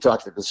need when he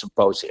talked at the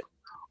symposium?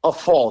 A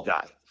fall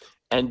guy.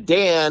 And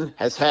Dan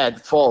has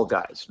had fall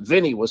guys.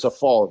 Vinny was a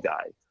fall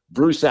guy.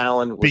 Bruce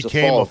Allen was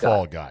became a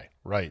fall guy.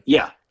 Right.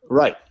 Yeah,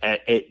 right.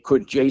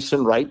 Could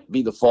Jason Wright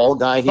be the fall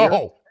guy here?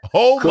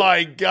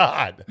 My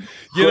God.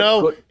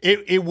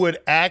 It would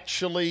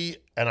actually,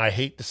 and I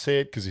hate to say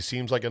it because he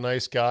seems like a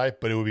nice guy,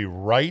 but it would be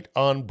right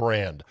on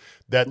brand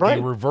that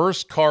the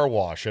reverse car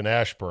wash in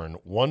Ashburn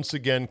once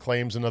again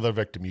claims another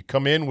victim. You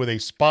come in with a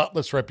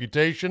spotless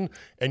reputation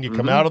and you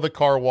come out of the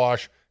car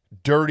wash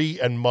dirty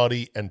and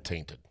muddy and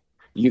tainted.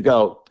 You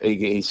go,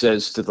 he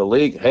says to the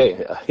league,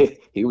 hey,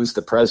 he was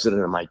the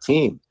president of my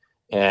team.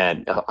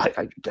 And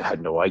I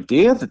had no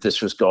idea that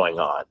this was going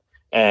on.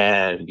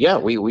 And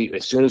we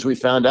as soon as we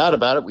found out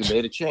about it, we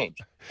made a change.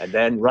 And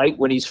then right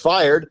when he's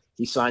fired,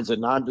 he signs a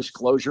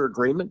non-disclosure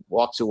agreement,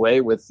 walks away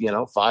with,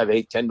 $5,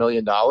 $8, $10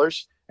 million.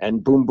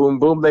 and boom, boom,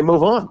 boom, they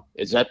move on.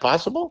 Is that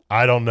possible?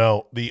 I don't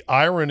know. The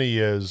irony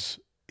is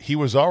he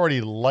was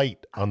already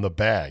light on the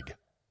bag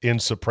in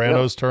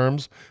Sopranos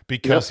terms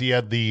because he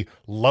had the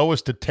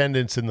lowest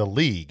attendance in the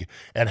league,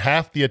 and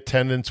half the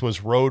attendance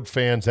was road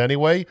fans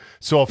anyway.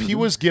 So if he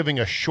was giving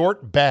a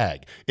short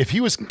bag, if he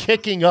was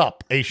kicking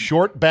up a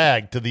short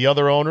bag to the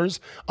other owners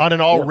on an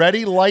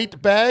already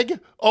light bag,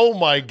 oh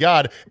my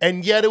God.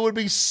 And yet it would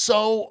be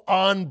so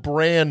on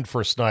brand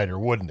for Snyder,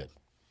 wouldn't it?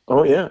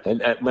 Oh, yeah.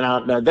 And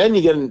now then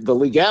you get in, the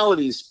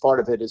legalities part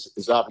of it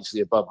is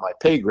obviously above my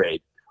pay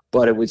grade.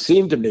 But it would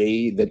seem to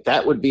me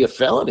that would be a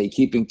felony,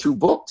 keeping 2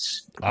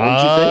 books.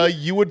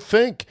 You would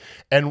think.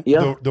 And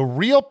the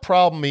real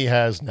problem he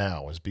has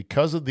now is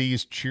because of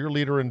these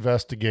cheerleader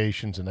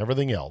investigations and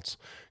everything else,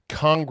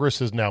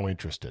 Congress is now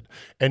interested.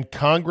 And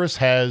Congress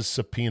has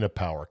subpoena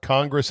power.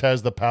 Congress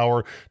has the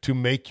power to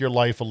make your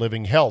life a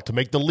living hell, to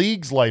make the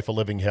league's life a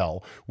living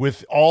hell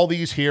with all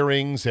these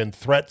hearings and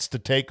threats to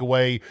take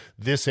away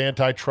this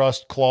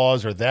antitrust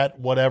clause or that,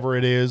 whatever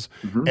it is.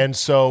 And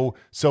so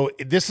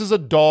this is a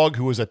dog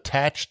who is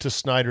attached to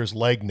Snyder's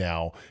leg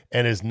now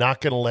and is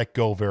not going to let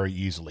go very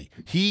easily.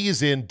 He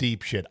is in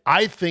deep shit.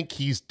 I think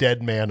he's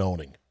dead man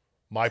owning.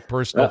 My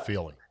personal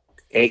feeling.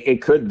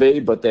 It could be,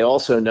 but they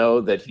also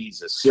know that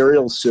he's a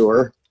serial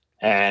suer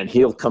and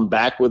he'll come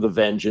back with a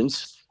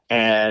vengeance.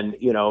 And,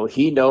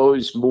 he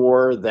knows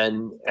more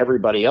than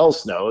everybody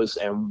else knows.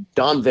 And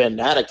Don Van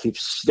Natta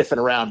keeps sniffing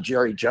around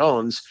Jerry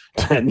Jones.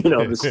 And,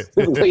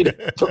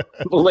 the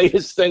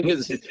latest thing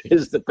is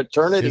the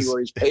paternity where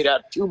he's paid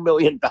out $2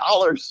 million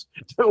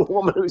to a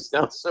woman who's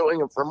now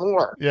suing him for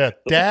more. Yeah,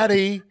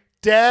 Daddy.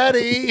 What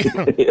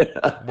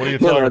are you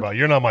talking about?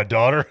 You're not my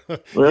daughter.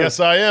 Yes,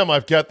 I am.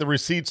 I've got the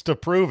receipts to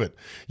prove it.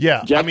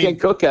 Yeah. Jack and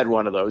Cook had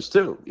one of those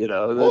too. It's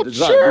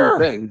not a new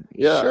thing.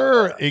 Yeah.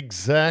 Sure.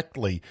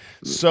 Exactly.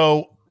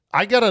 So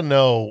I got to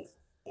know,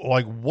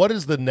 what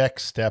is the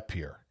next step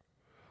here?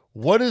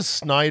 What is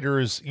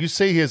Snyder's, you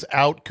say his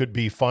out could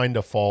be find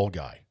a fall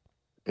guy.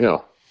 Yeah.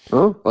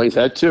 Oh, well, he's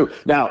had 2.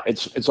 Now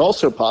it's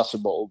also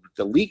possible that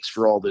the leaks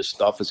for all this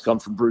stuff has come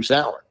from Bruce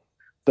Allen.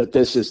 But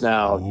this is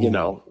now,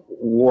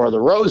 War of the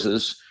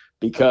Roses,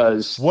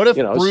 because what if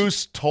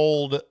Bruce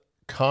told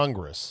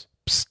Congress,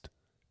 psst,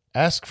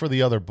 ask for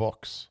the other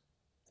books?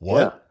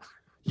 What?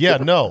 Yeah,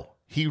 no.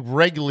 He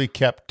regularly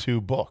kept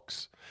 2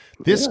 books.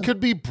 This could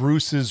be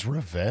Bruce's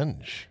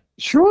revenge.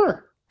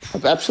 Sure.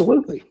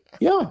 Absolutely.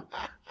 Yeah.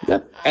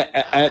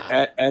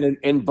 And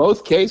in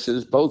both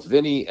cases, both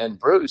Vinny and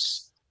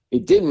Bruce,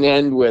 it didn't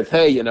end with,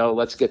 hey,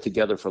 let's get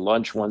together for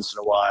lunch once in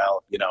a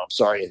while. I'm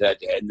sorry it had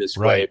to end this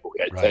way, but we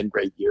had 10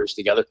 great years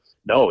together.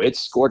 No, it's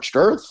scorched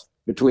earth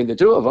between the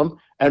 2 of them.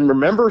 And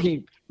remember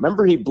he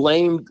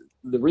blamed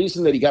the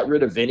reason that he got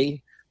rid of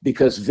Vinny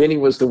because Vinny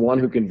was the one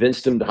who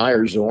convinced him to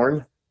hire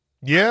Zorn.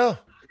 Yeah.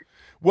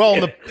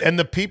 Well, and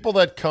the people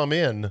that come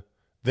in,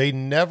 they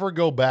never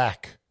go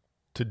back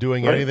to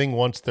doing anything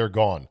once they're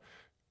gone.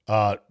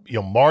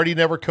 Marty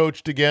never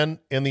coached again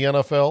in the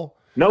NFL.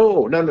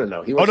 No.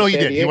 He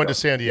did. He went to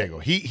San Diego.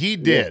 He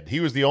did. He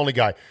was the only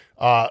guy.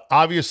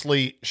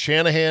 Obviously,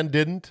 Shanahan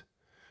didn't.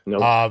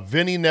 Nope.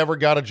 Vinny never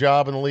got a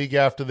job in the league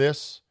after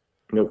this.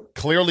 Nope.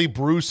 Clearly,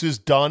 Bruce is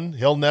done.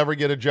 He'll never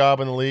get a job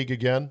in the league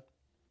again,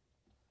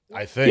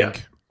 I think.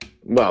 Yeah.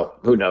 Well,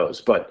 who knows?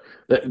 But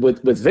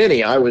with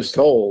Vinny, I was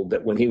told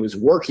that when he was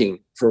working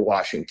for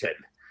Washington,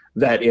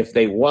 that if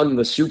they won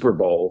the Super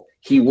Bowl,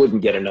 he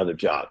wouldn't get another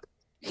job.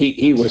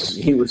 He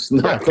was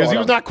not because he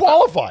was not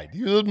qualified.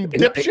 He was a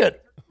dipshit.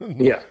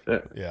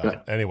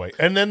 Yeah. Anyway,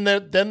 and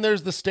then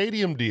there's the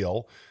stadium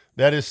deal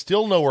that is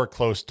still nowhere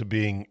close to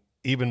being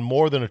even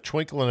more than a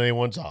twinkle in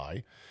anyone's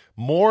eye.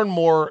 More and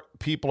more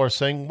people are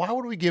saying, why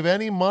would we give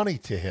any money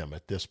to him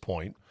at this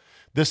point?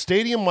 The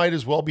stadium might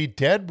as well be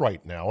dead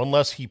right now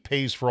unless he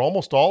pays for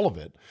almost all of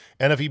it,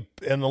 and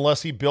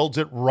unless he builds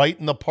it right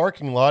in the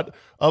parking lot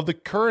of the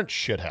current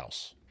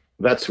shithouse.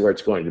 That's where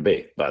it's going to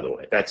be, by the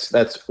way. That's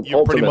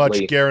You're pretty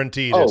much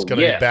guaranteed it's going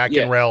to be back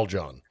in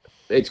Railjohn.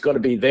 It's going to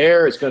be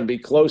there. It's going to be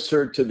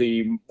closer to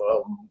the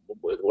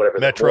whatever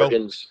Metro.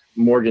 The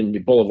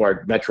Morgan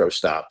Boulevard Metro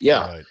stop.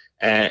 Yeah, right.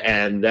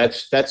 And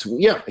that's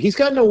he's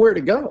got nowhere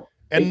to go.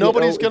 And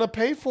nobody's going to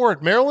pay for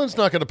it. Maryland's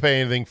not going to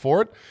pay anything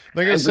for it.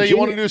 They're going to say, you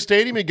want to do a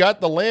stadium? You got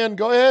the land.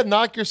 Go ahead,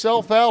 knock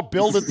yourself out.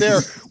 Build it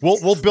there.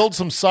 We'll build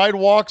some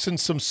sidewalks and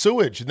some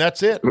sewage, and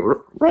that's it.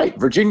 Right.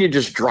 Virginia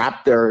just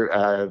dropped their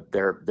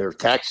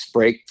tax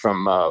break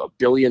from $1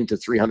 billion to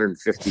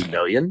 $350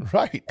 million.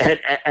 Right.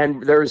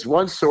 And there's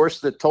one source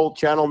that told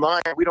Channel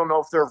 9, we don't know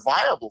if they're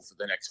viable for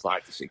the next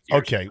 5 to 6 years.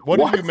 Okay. What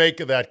do you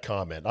make of that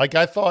comment?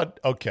 I thought,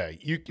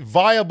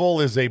 viable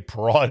is a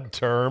broad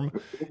term.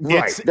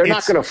 Right. They're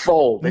not going to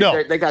fold.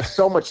 No. They got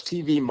so much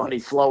TV money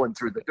flowing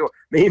through the door.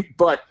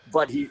 But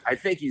I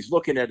think he's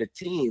looking at a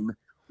team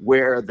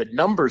where the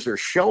numbers are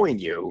showing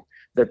you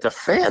that the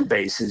fan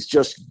base is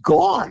just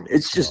gone.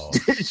 It's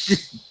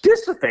just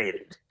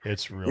dissipated.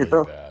 It's really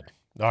bad.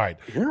 All right.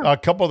 Yeah. A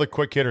couple of the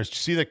quick hitters. Did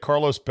you see that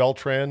Carlos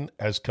Beltran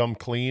has come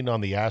clean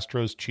on the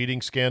Astros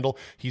cheating scandal?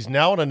 He's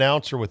now an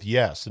announcer with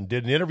Yes and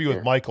did an interview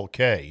with Michael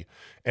Kay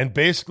and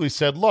basically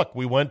said, look,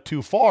 we went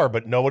too far,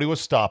 but nobody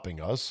was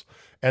stopping us.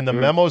 And the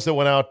memos that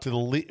went out to the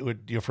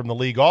league, from the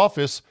league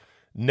office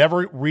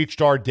never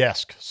reached our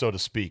desk, so to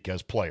speak,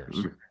 as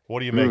players. What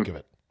do you make of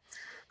it?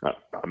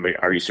 I mean,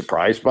 are you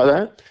surprised by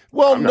that?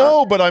 Well,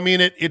 no, but I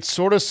mean, it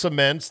sort of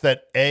cements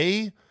that,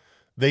 A,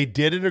 they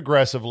did it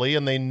aggressively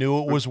and they knew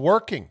it was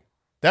working.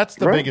 That's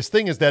the biggest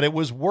thing, is that it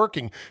was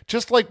working.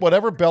 Just like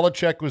whatever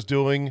Belichick was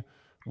doing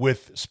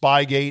with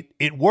Spygate,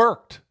 it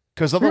worked,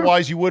 because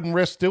otherwise you wouldn't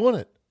risk doing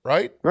it,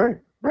 right? Right.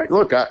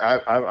 Look,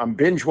 I'm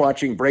binge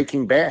watching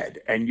Breaking Bad,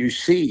 and you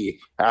see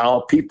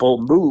how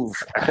people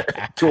move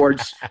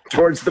towards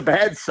the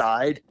bad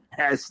side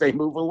as they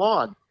move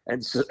along.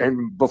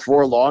 And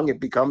before long, it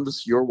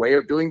becomes your way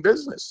of doing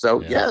business.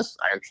 So, yes,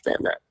 I understand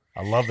that.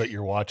 I love that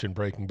you're watching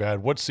Breaking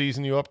Bad. What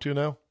season are you up to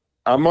now?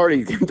 I'm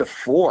already into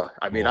 4.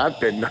 I mean, I've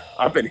been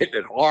hitting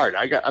it hard.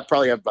 I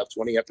probably have about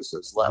 20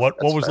 episodes left.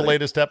 What was the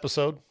latest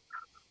episode?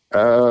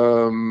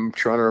 Trying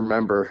to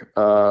remember.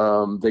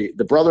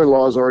 The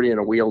brother-in-law is already in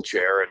a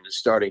wheelchair and is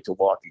starting to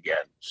walk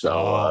again. So,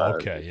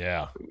 okay,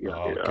 yeah.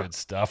 Good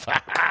stuff.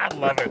 I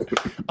love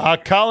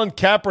it. Colin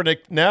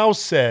Kaepernick now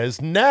says,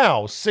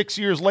 6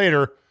 years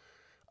later,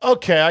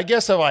 okay, I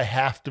guess if I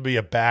have to be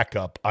a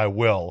backup, I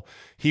will.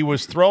 He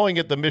was throwing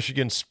at the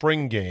Michigan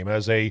spring game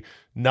as a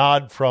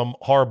nod from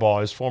Harbaugh,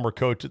 his former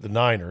coach at the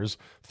Niners,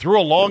 threw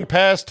a long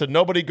pass to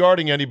nobody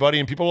guarding anybody,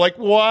 and people are like,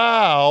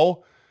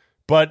 wow.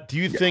 But do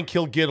you think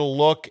he'll get a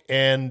look?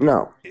 And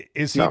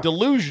is he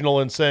delusional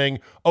in saying,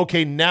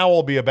 okay, now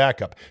I'll be a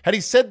backup? Had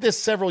he said this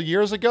several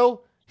years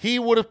ago, he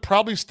would have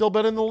probably still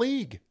been in the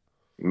league.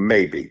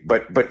 Maybe.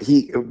 But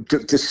he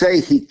to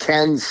say he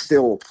can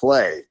still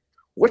play,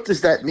 what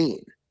does that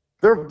mean?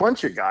 There are a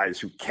bunch of guys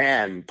who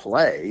can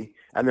play,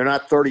 and they're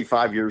not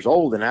 35 years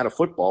old and out of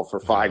football for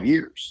 5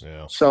 years.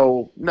 Yeah.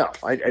 So, no,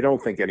 I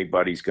don't think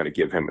anybody's going to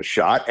give him a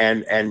shot.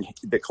 And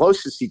the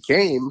closest he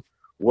came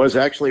was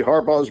actually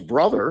Harbaugh's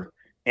brother.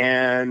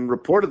 And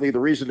reportedly, the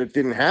reason it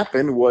didn't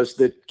happen was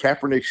that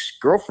Kaepernick's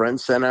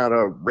girlfriend sent out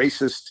a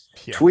racist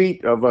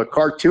tweet of a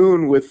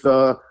cartoon with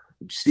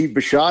Steve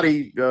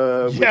Bisciotti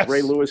with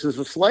Ray Lewis as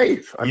a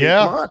slave. I mean,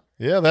 come on.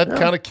 Yeah, that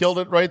kind of killed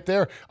it right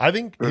there. I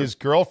think his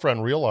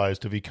girlfriend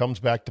realized if he comes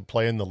back to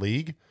play in the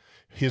league,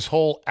 his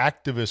whole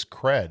activist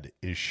cred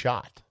is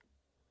shot.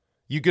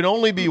 You can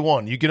only be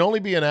one. You can only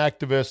be an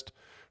activist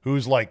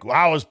who's like,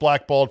 wow, I was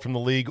blackballed from the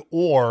league,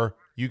 or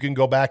you can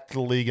go back to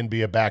the league and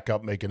be a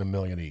backup making $1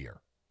 million a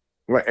year.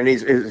 Right, and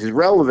his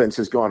relevance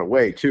has gone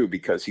away, too,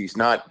 because he's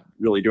not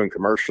really doing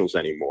commercials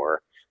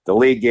anymore. The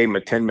league gave him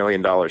a $10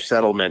 million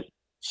settlement.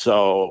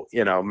 So,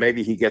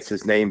 maybe he gets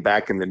his name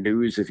back in the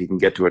news if he can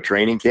get to a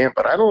training camp,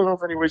 but I don't know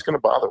if anybody's going to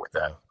bother with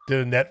that.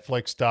 Did a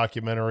Netflix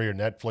documentary or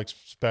Netflix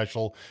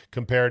special,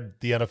 compared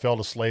the NFL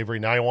to slavery.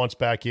 Now he wants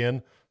back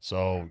in,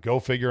 so go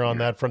figure on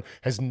that front.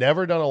 Has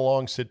never done a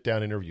long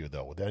sit-down interview,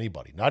 though, with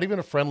anybody. Not even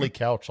a friendly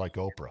couch like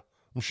Oprah.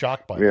 I'm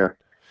shocked by that.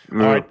 All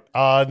right,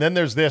 and then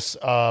there's this.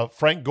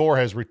 Frank Gore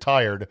has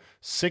retired,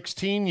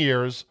 16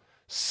 years,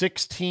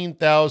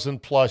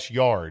 16,000-plus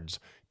yards.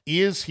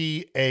 Is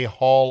he a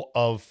Hall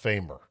of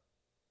Famer?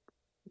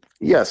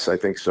 Yes, I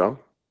think so.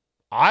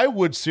 I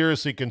would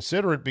seriously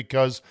consider it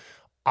because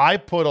I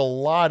put a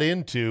lot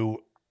into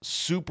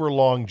super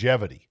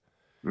longevity.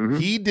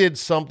 He did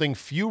something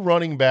few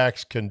running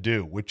backs can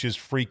do, which is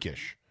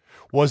freakish.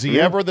 Was he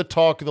ever the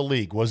talk of the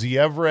league? Was he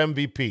ever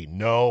MVP?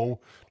 No.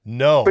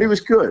 But he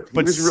was good.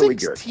 He was really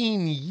good.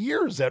 16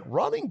 years at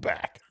running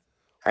back.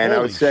 And Holy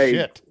I would say,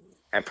 shit.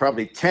 and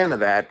probably 10 of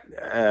that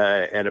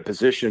in a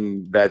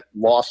position that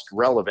lost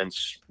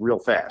relevance real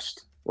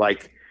fast.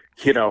 Like,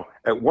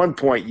 at one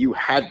point you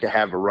had to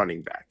have a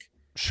running back.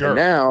 Sure. And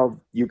now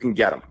you can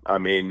get them. I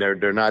mean,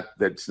 they're not.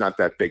 That's not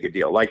that big a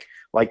deal. Like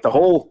the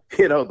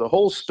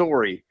whole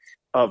story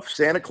of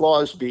Santa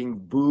Claus being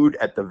booed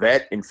at the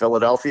vet in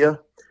Philadelphia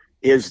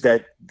is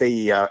that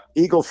the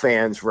Eagle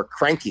fans were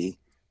cranky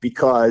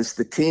because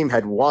the team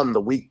had won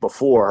the week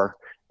before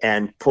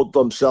and pulled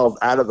themselves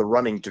out of the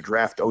running to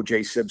draft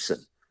O.J.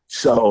 Simpson.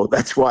 So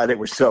that's why they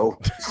were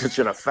such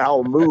in a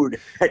foul mood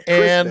at Christmas.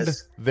 And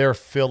they're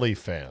Philly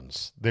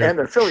fans.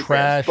 They're Philly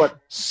trash fans,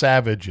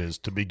 savages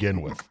to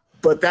begin with.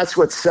 But that's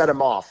what set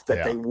them off,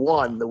 that they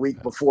won the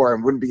week before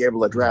and wouldn't be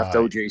able to draft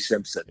O.J.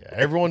 Simpson. Yeah,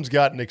 everyone's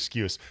got an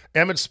excuse.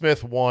 Emmitt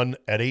Smith won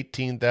at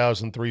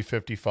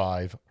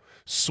 18,355.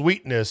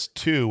 Sweetness,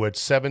 2 at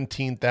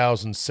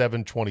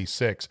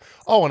 17,726.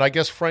 Oh, and I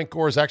guess Frank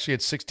Gore is actually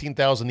at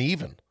 16,000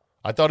 even.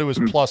 I thought it was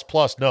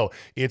plus. No,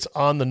 it's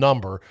on the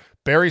number.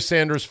 Barry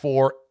Sanders,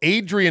 4.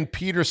 Adrian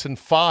Peterson,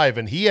 5,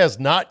 and he has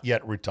not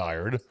yet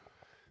retired.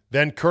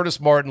 Then Curtis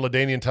Martin,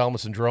 LaDainian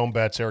Tomlinson, Jerome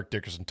Betts, Eric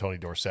Dickerson, Tony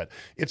Dorsett.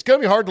 It's going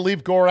to be hard to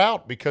leave Gore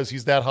out because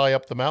he's that high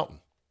up the mountain.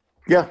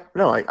 Yeah,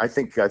 no, I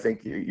think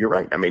you're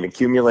right. I mean,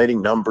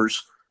 accumulating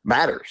numbers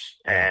matters,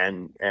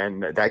 and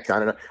that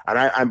kind of.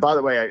 And by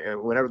the way,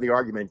 whenever the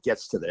argument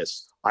gets to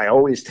this, I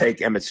always take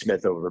Emmitt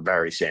Smith over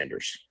Barry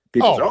Sanders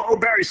People say, "Oh,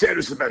 Barry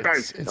Sanders is the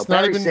best."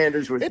 Barry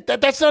Sanders was.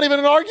 That's not even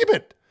an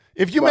argument.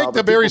 If you make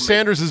the Barry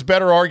Sanders is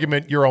better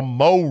argument, you're a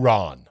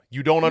moron.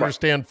 You don't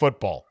understand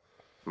football.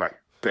 Right.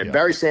 But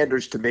Barry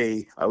Sanders, to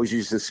me, I always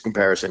use this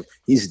comparison.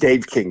 He's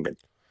Dave Kingman.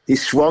 He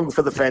swung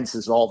for the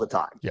fences all the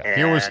time. Yeah.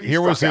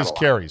 Here was his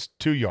carries: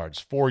 2 yards,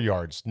 4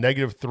 yards,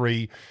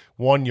 -3,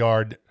 1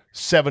 yard,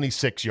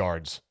 76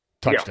 yards,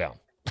 touchdown.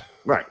 Yeah.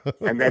 Right.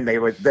 And then they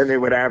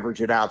would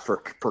average it out per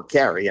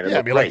carry. And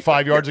it'd be like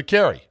 5 yards a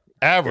carry.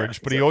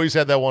 Average, but he always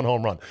had that one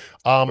home run.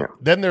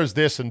 Then there's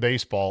this in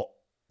baseball.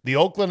 The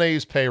Oakland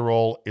A's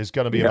payroll is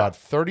going to be about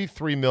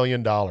 $33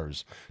 million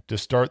to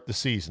start the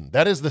season.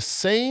 That is the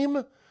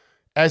same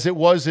as it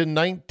was in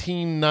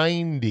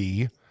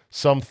 1990,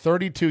 some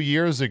 32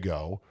 years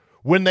ago,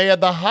 when they had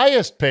the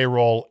highest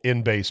payroll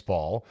in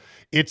baseball.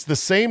 It's the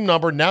same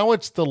number. Now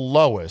it's the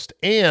lowest.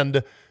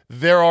 And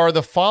there are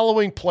the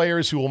following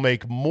players who will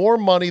make more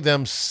money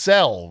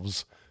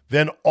themselves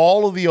than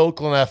all of the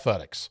Oakland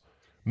Athletics.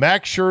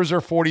 Max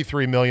Scherzer,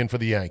 $43 million for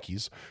the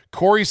Yankees.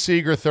 Corey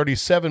Seager,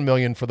 $37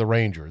 million for the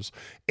Rangers.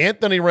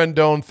 Anthony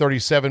Rendon,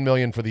 $37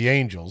 million for the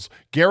Angels.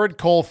 Garrett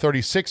Cole,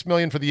 $36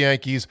 million for the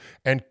Yankees.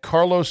 And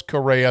Carlos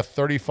Correa,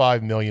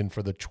 $35 million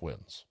for the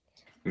Twins.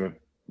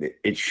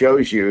 It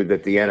shows you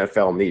that the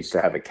NFL needs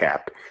to have a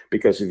cap,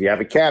 because if you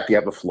have a cap, you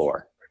have a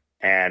floor.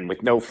 And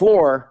with no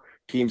floor,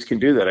 teams can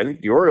do that. I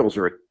think the Orioles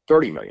are at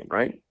 $30 million,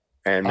 right?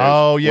 And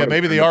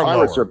maybe they are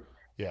lower.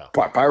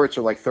 Pirates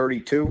are like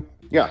 32.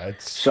 Yeah.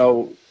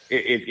 So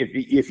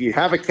if you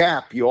have a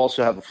cap, you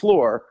also have a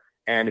floor.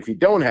 And if you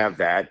don't have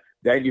that,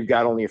 then you've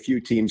got only a few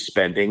teams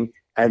spending.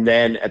 And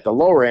then at the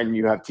lower end,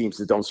 you have teams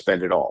that don't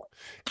spend at all.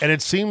 And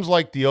it seems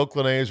like the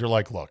Oakland A's are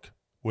like, look,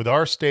 with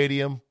our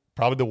stadium,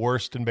 probably the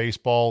worst in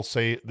baseball,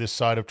 say this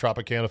side of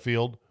Tropicana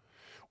Field,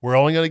 we're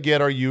only going to get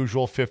our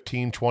usual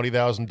 15,000,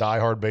 20,000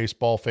 diehard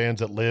baseball fans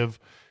that live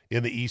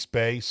in the East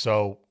Bay.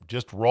 So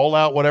just roll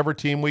out whatever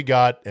team we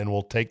got, and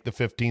we'll take the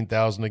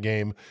 15,000 a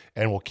game,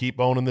 and we'll keep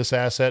owning this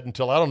asset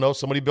until, I don't know,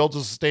 somebody builds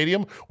us a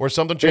stadium or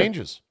something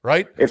changes,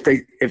 right? If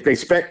they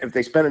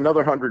spend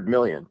another $100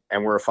 million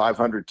and we're a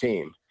 500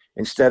 team,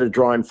 instead of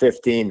drawing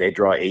 15, they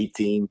draw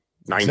 18,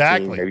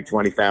 19, maybe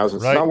 20,000.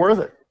 It's not worth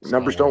it.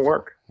 Numbers don't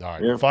work. All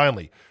right.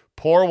 Finally,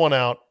 pour one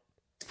out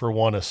for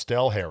one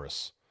Estelle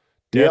Harris,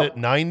 dead at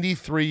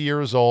 93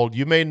 years old.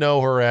 You may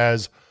know her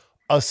as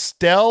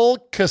Estelle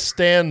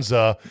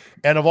Costanza.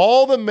 And of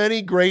all the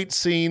many great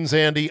scenes,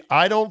 Andy,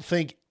 I don't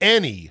think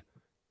any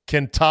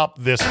can top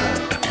this one.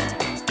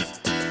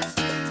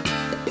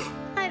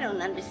 I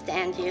don't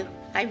understand you.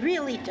 I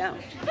really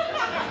don't.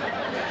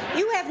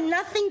 You have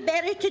nothing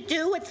better to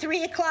do at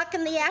 3 o'clock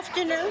in the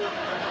afternoon?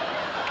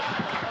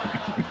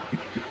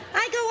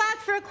 I go out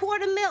for a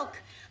quart of milk.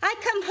 I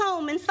come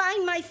home and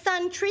find my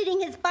son treating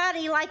his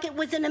body like it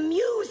was an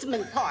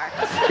amusement park.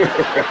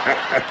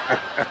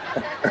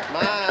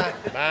 Ma.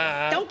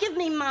 Don't give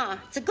me Ma.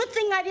 It's a good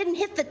thing I didn't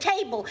hit the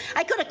table.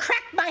 I could have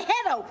cracked my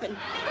head open.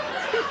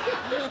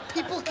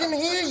 People can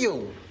hear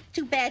you.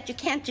 Too bad you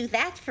can't do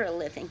that for a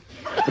living.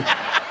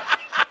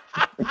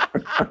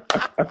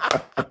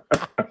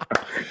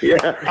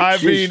 I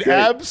mean,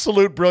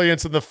 absolute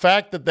brilliance. And the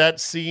fact that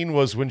scene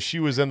was when she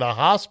was in the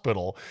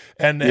hospital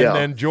and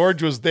then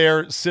George was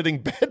there sitting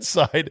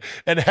bedside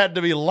and had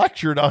to be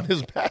lectured on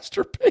his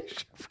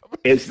masturbation.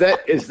 Is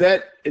that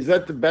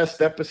the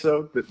best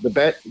episode? The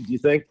bet, do you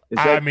think?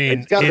 It's got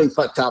to be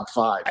top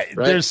 5. Right?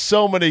 There's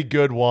so many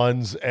good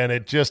ones, and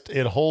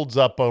it holds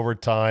up over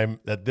time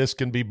that this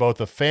can be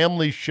both a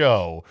family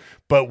show,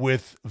 but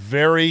with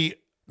very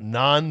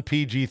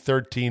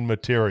non-PG-13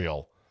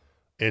 material.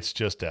 It's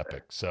just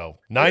epic. So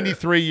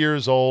 93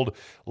 years old,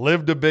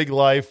 lived a big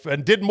life,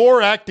 and did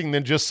more acting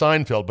than just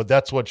Seinfeld, but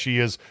that's what she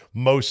is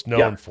most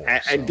known for.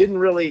 And didn't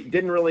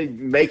really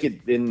make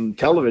it in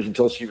television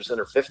until she was in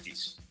her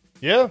 50s.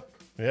 Yeah.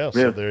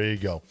 So there you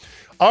go.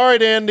 All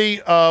right,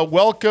 Andy,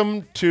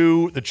 welcome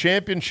to the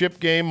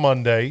championship game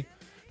Monday.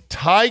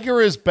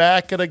 Tiger is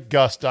back at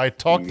Augusta. I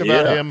talked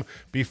about him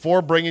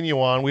before bringing you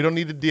on. We don't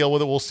need to deal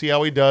with it. We'll see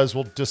how he does.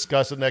 We'll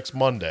discuss it next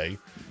Monday.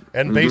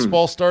 And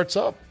baseball starts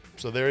up.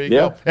 So there you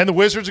go. And the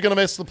Wizards are going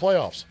to miss the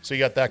playoffs. So you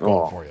got that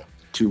going for you.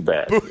 Too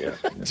bad.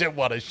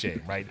 What a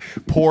shame, right?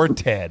 Poor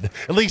Ted.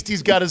 At least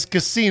he's got his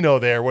casino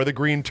there where the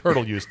Green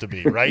Turtle used to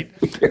be, right?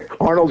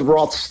 Arnold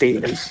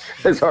Rothstein,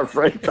 as our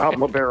friend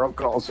Tom Libero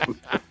calls him.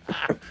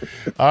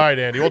 All right,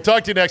 Andy. We'll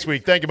talk to you next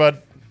week. Thank you,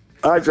 bud.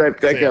 All right, Jake.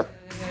 Thank you.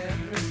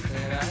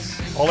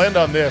 I'll end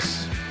on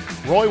this.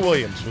 Roy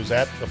Williams was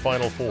at the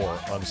Final Four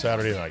on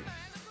Saturday night,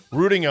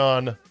 rooting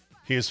on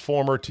his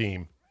former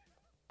team,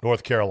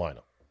 North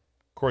Carolina.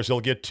 Of course,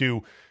 he'll get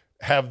to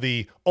have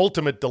the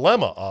ultimate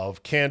dilemma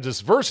of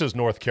Kansas versus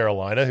North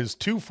Carolina, his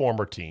two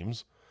former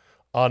teams,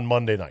 on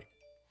Monday night.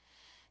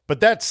 But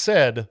that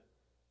said,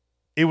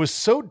 it was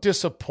so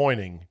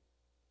disappointing,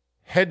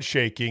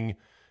 head-shaking,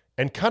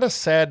 and kind of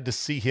sad to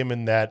see him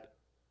in that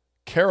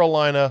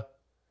Carolina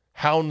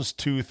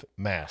houndstooth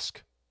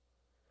mask.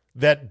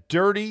 That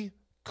dirty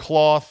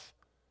cloth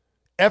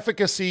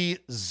Efficacy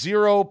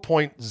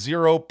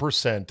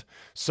 0.0%,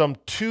 some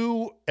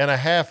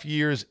 2.5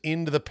 years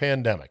into the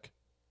pandemic.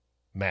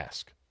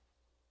 Mask.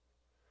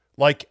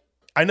 Like,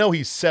 I know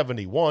he's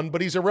 71,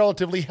 but he's a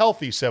relatively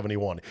healthy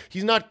 71.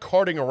 He's not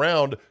carting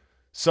around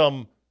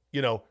some,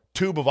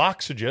 tube of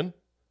oxygen.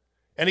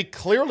 And he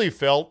clearly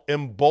felt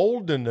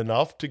emboldened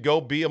enough to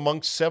go be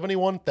amongst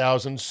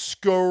 71,000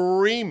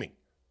 screaming,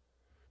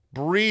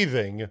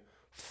 breathing,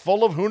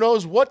 full of who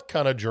knows what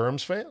kind of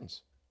germs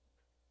fans.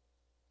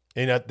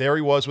 And yet there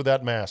he was with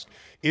that mask.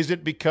 Is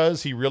it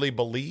because he really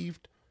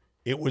believed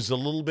it was a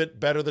little bit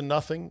better than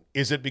nothing?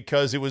 Is it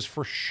because it was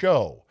for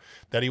show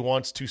that he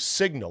wants to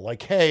signal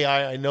like, hey,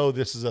 I know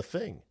this is a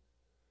thing?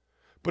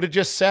 But it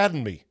just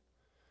saddened me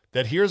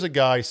that here's a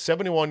guy,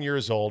 71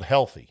 years old,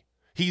 healthy.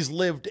 He's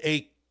lived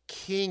a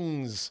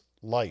king's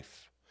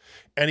life,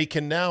 and he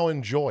can now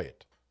enjoy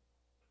it.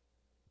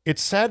 It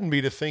saddened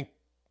me to think,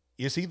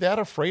 is he that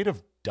afraid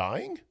of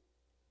dying?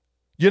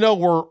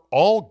 We're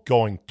all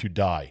going to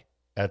die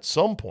at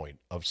some point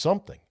of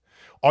something.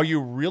 Are you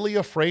really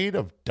afraid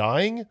of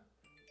dying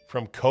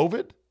from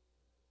COVID?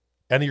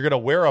 And you're going to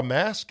wear a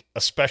mask,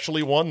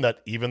 especially one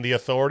that even the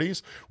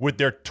authorities, with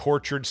their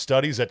tortured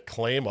studies that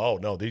claim, oh,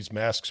 no, these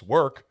masks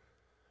work.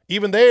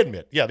 Even they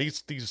admit, yeah,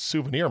 these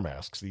souvenir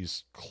masks,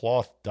 these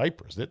cloth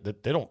diapers,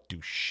 they don't do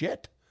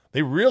shit.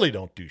 They really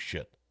don't do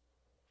shit.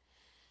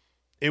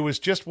 It was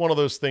just one of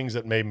those things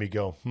that made me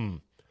go,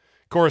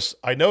 Of course,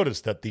 I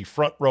noticed that the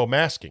front row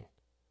masking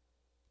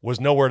was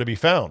nowhere to be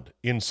found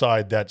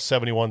inside that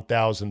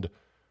 71,000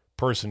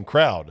 person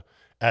crowd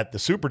at the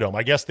Superdome.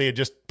 I guess they had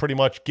just pretty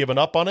much given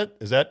up on it.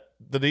 Is that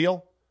the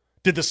deal?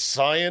 Did the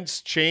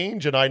science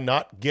change and I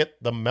not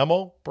get the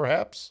memo,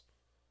 perhaps?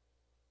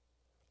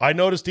 I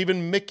noticed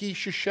even Mickey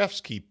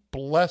Krzyzewski,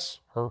 bless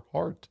her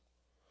heart,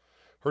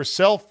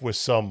 herself with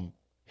some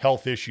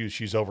health issues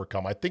she's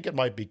overcome. I think it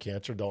might be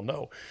cancer, don't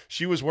know.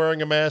 She was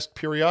wearing a mask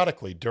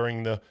periodically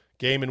during the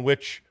game in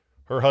which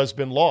her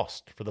husband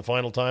lost for the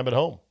final time at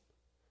home.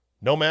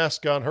 No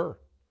mask on her.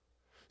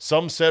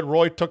 Some said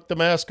Roy took the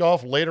mask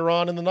off later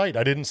on in the night.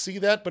 I didn't see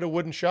that, but it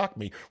wouldn't shock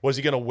me. Was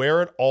he going to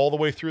wear it all the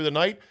way through the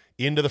night,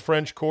 into the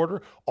French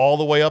Quarter, all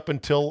the way up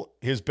until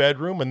his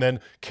bedroom, and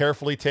then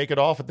carefully take it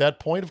off at that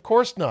point? Of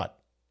course not.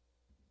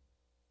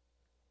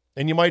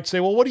 And you might say,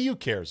 well, what do you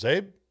care,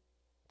 Zabe?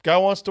 Guy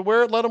wants to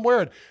wear it, let him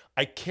wear it.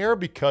 I care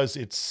because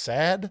it's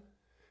sad.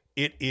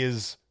 It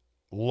is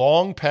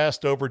long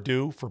past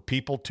overdue for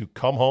people to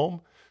come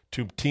home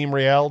to team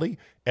reality,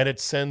 and it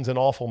sends an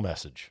awful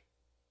message.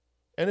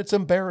 And it's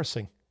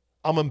embarrassing.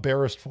 I'm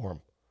embarrassed for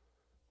him.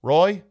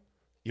 Roy,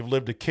 you've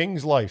lived a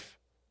king's life.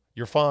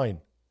 You're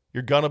fine.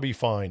 You're going to be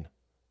fine.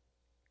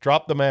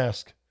 Drop the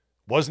mask.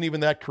 Wasn't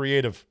even that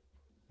creative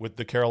with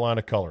the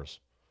Carolina colors.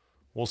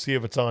 We'll see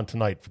if it's on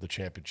tonight for the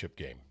championship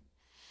game.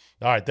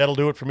 All right, that'll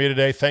do it for me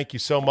today. Thank you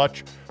so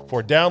much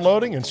for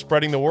downloading and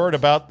spreading the word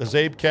about the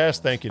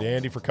Zabecast. Thank you to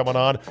Andy for coming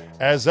on.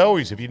 As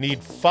always, if you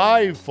need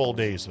 5 full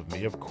days of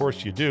me, of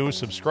course you do,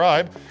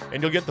 subscribe,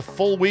 and you'll get the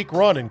full week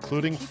run,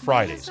 including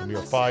Fridays. And we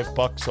are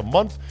 $5 a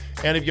month.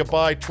 And if you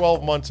buy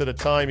 12 months at a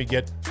time, you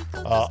get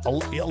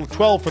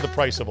 12 for the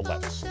price of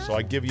 11. So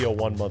I give you a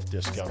 1-month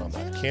discount on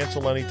that.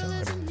 Cancel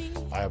anytime.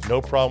 I have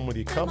no problem with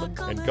you coming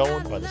and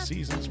going by the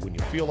seasons when you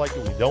feel like it,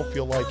 when you don't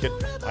feel like it.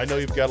 I know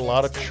you've got a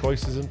lot of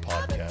choices in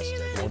podcasts.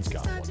 Everyone's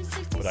got one.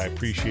 But I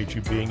appreciate you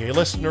being a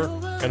listener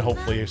and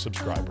hopefully a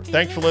subscriber.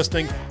 Thanks for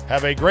listening.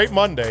 Have a great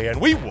Monday, and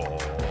we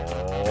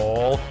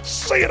will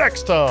see you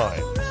next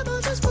time.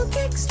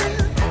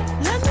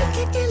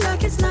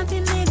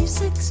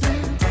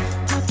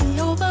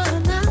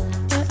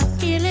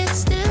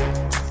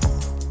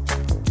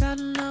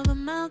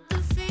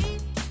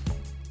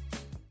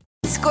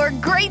 Score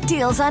great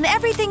deals on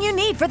everything you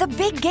need for the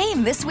big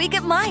game this week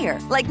at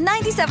Meijer. Like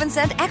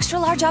 97-cent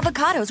extra-large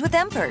avocados with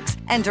M-Perks.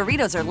 And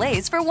Doritos or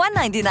Lay's for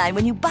 $1.99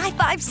 when you buy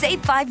 5, save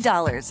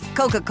 $5.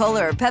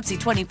 Coca-Cola or Pepsi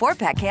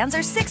 24-pack cans are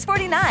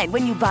 $6.49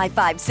 when you buy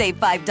 5, save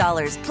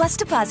 $5. Plus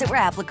deposit where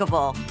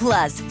applicable.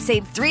 Plus,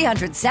 save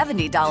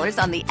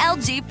 $370 on the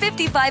LG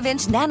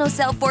 55-inch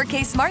NanoCell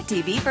 4K Smart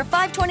TV for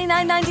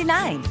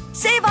 $529.99.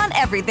 Save on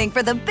everything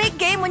for the big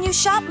game when you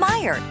shop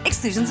Meijer.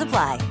 Exclusions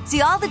apply.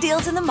 See all the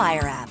deals in the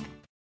Meijer app.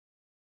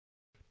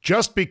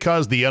 Just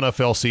because the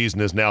NFL season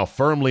is now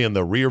firmly in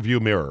the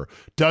rearview mirror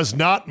does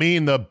not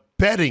mean the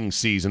betting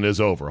season is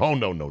over. Oh,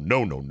 no, no,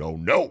 no, no, no,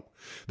 no.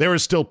 There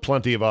is still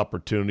plenty of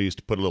opportunities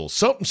to put a little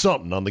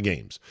something on the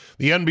games.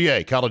 The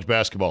NBA, college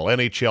basketball,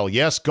 NHL,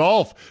 yes,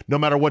 golf. No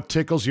matter what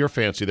tickles your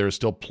fancy, there is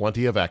still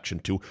plenty of action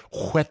to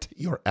whet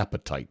your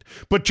appetite.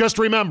 But just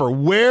remember,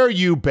 where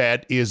you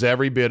bet is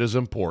every bit as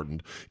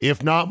important,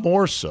 if not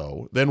more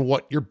so, than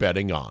what you're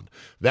betting on.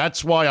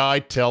 That's why I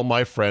tell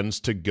my friends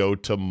to go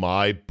to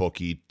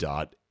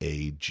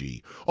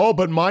mybookie.ag. Oh,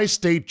 but my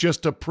state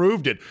just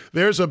approved it.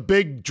 There's a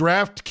big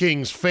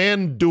DraftKings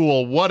fan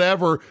duel,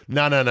 whatever.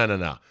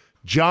 No.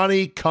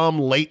 Johnny come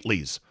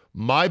latelys.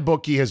 My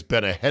bookie has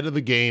been ahead of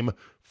the game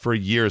for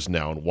years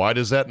now. And why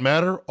does that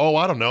matter? Oh,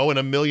 I don't know, in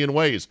a million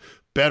ways.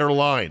 Better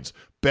lines,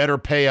 better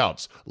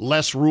payouts,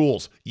 less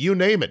rules, you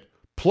name it.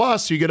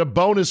 Plus, you get a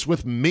bonus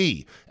with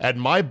me at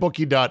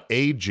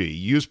mybookie.ag.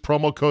 Use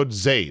promo code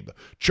ZABE,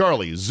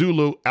 Charlie,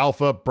 Zulu,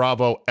 Alpha,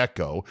 Bravo,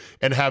 Echo,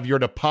 and have your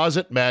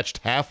deposit matched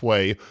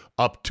halfway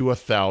up to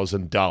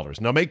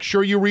 $1,000. Now, make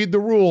sure you read the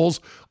rules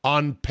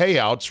on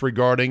payouts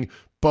regarding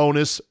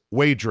bonus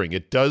wagering.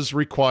 It does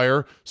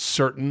require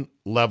certain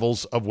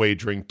levels of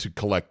wagering to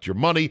collect your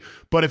money.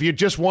 But if you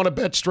just want to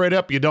bet straight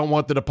up, you don't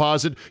want the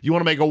deposit, you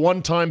want to make a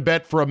one-time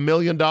bet for $1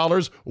 million,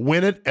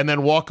 win it, and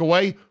then walk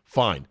away,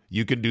 fine.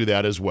 You can do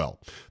that as well.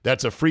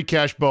 That's a free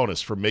cash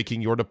bonus for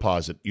making your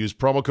deposit. Use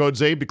promo code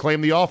ZABE to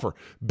claim the offer.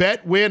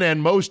 Bet, win,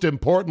 and most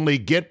importantly,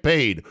 get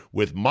paid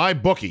with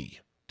MyBookie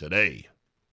today.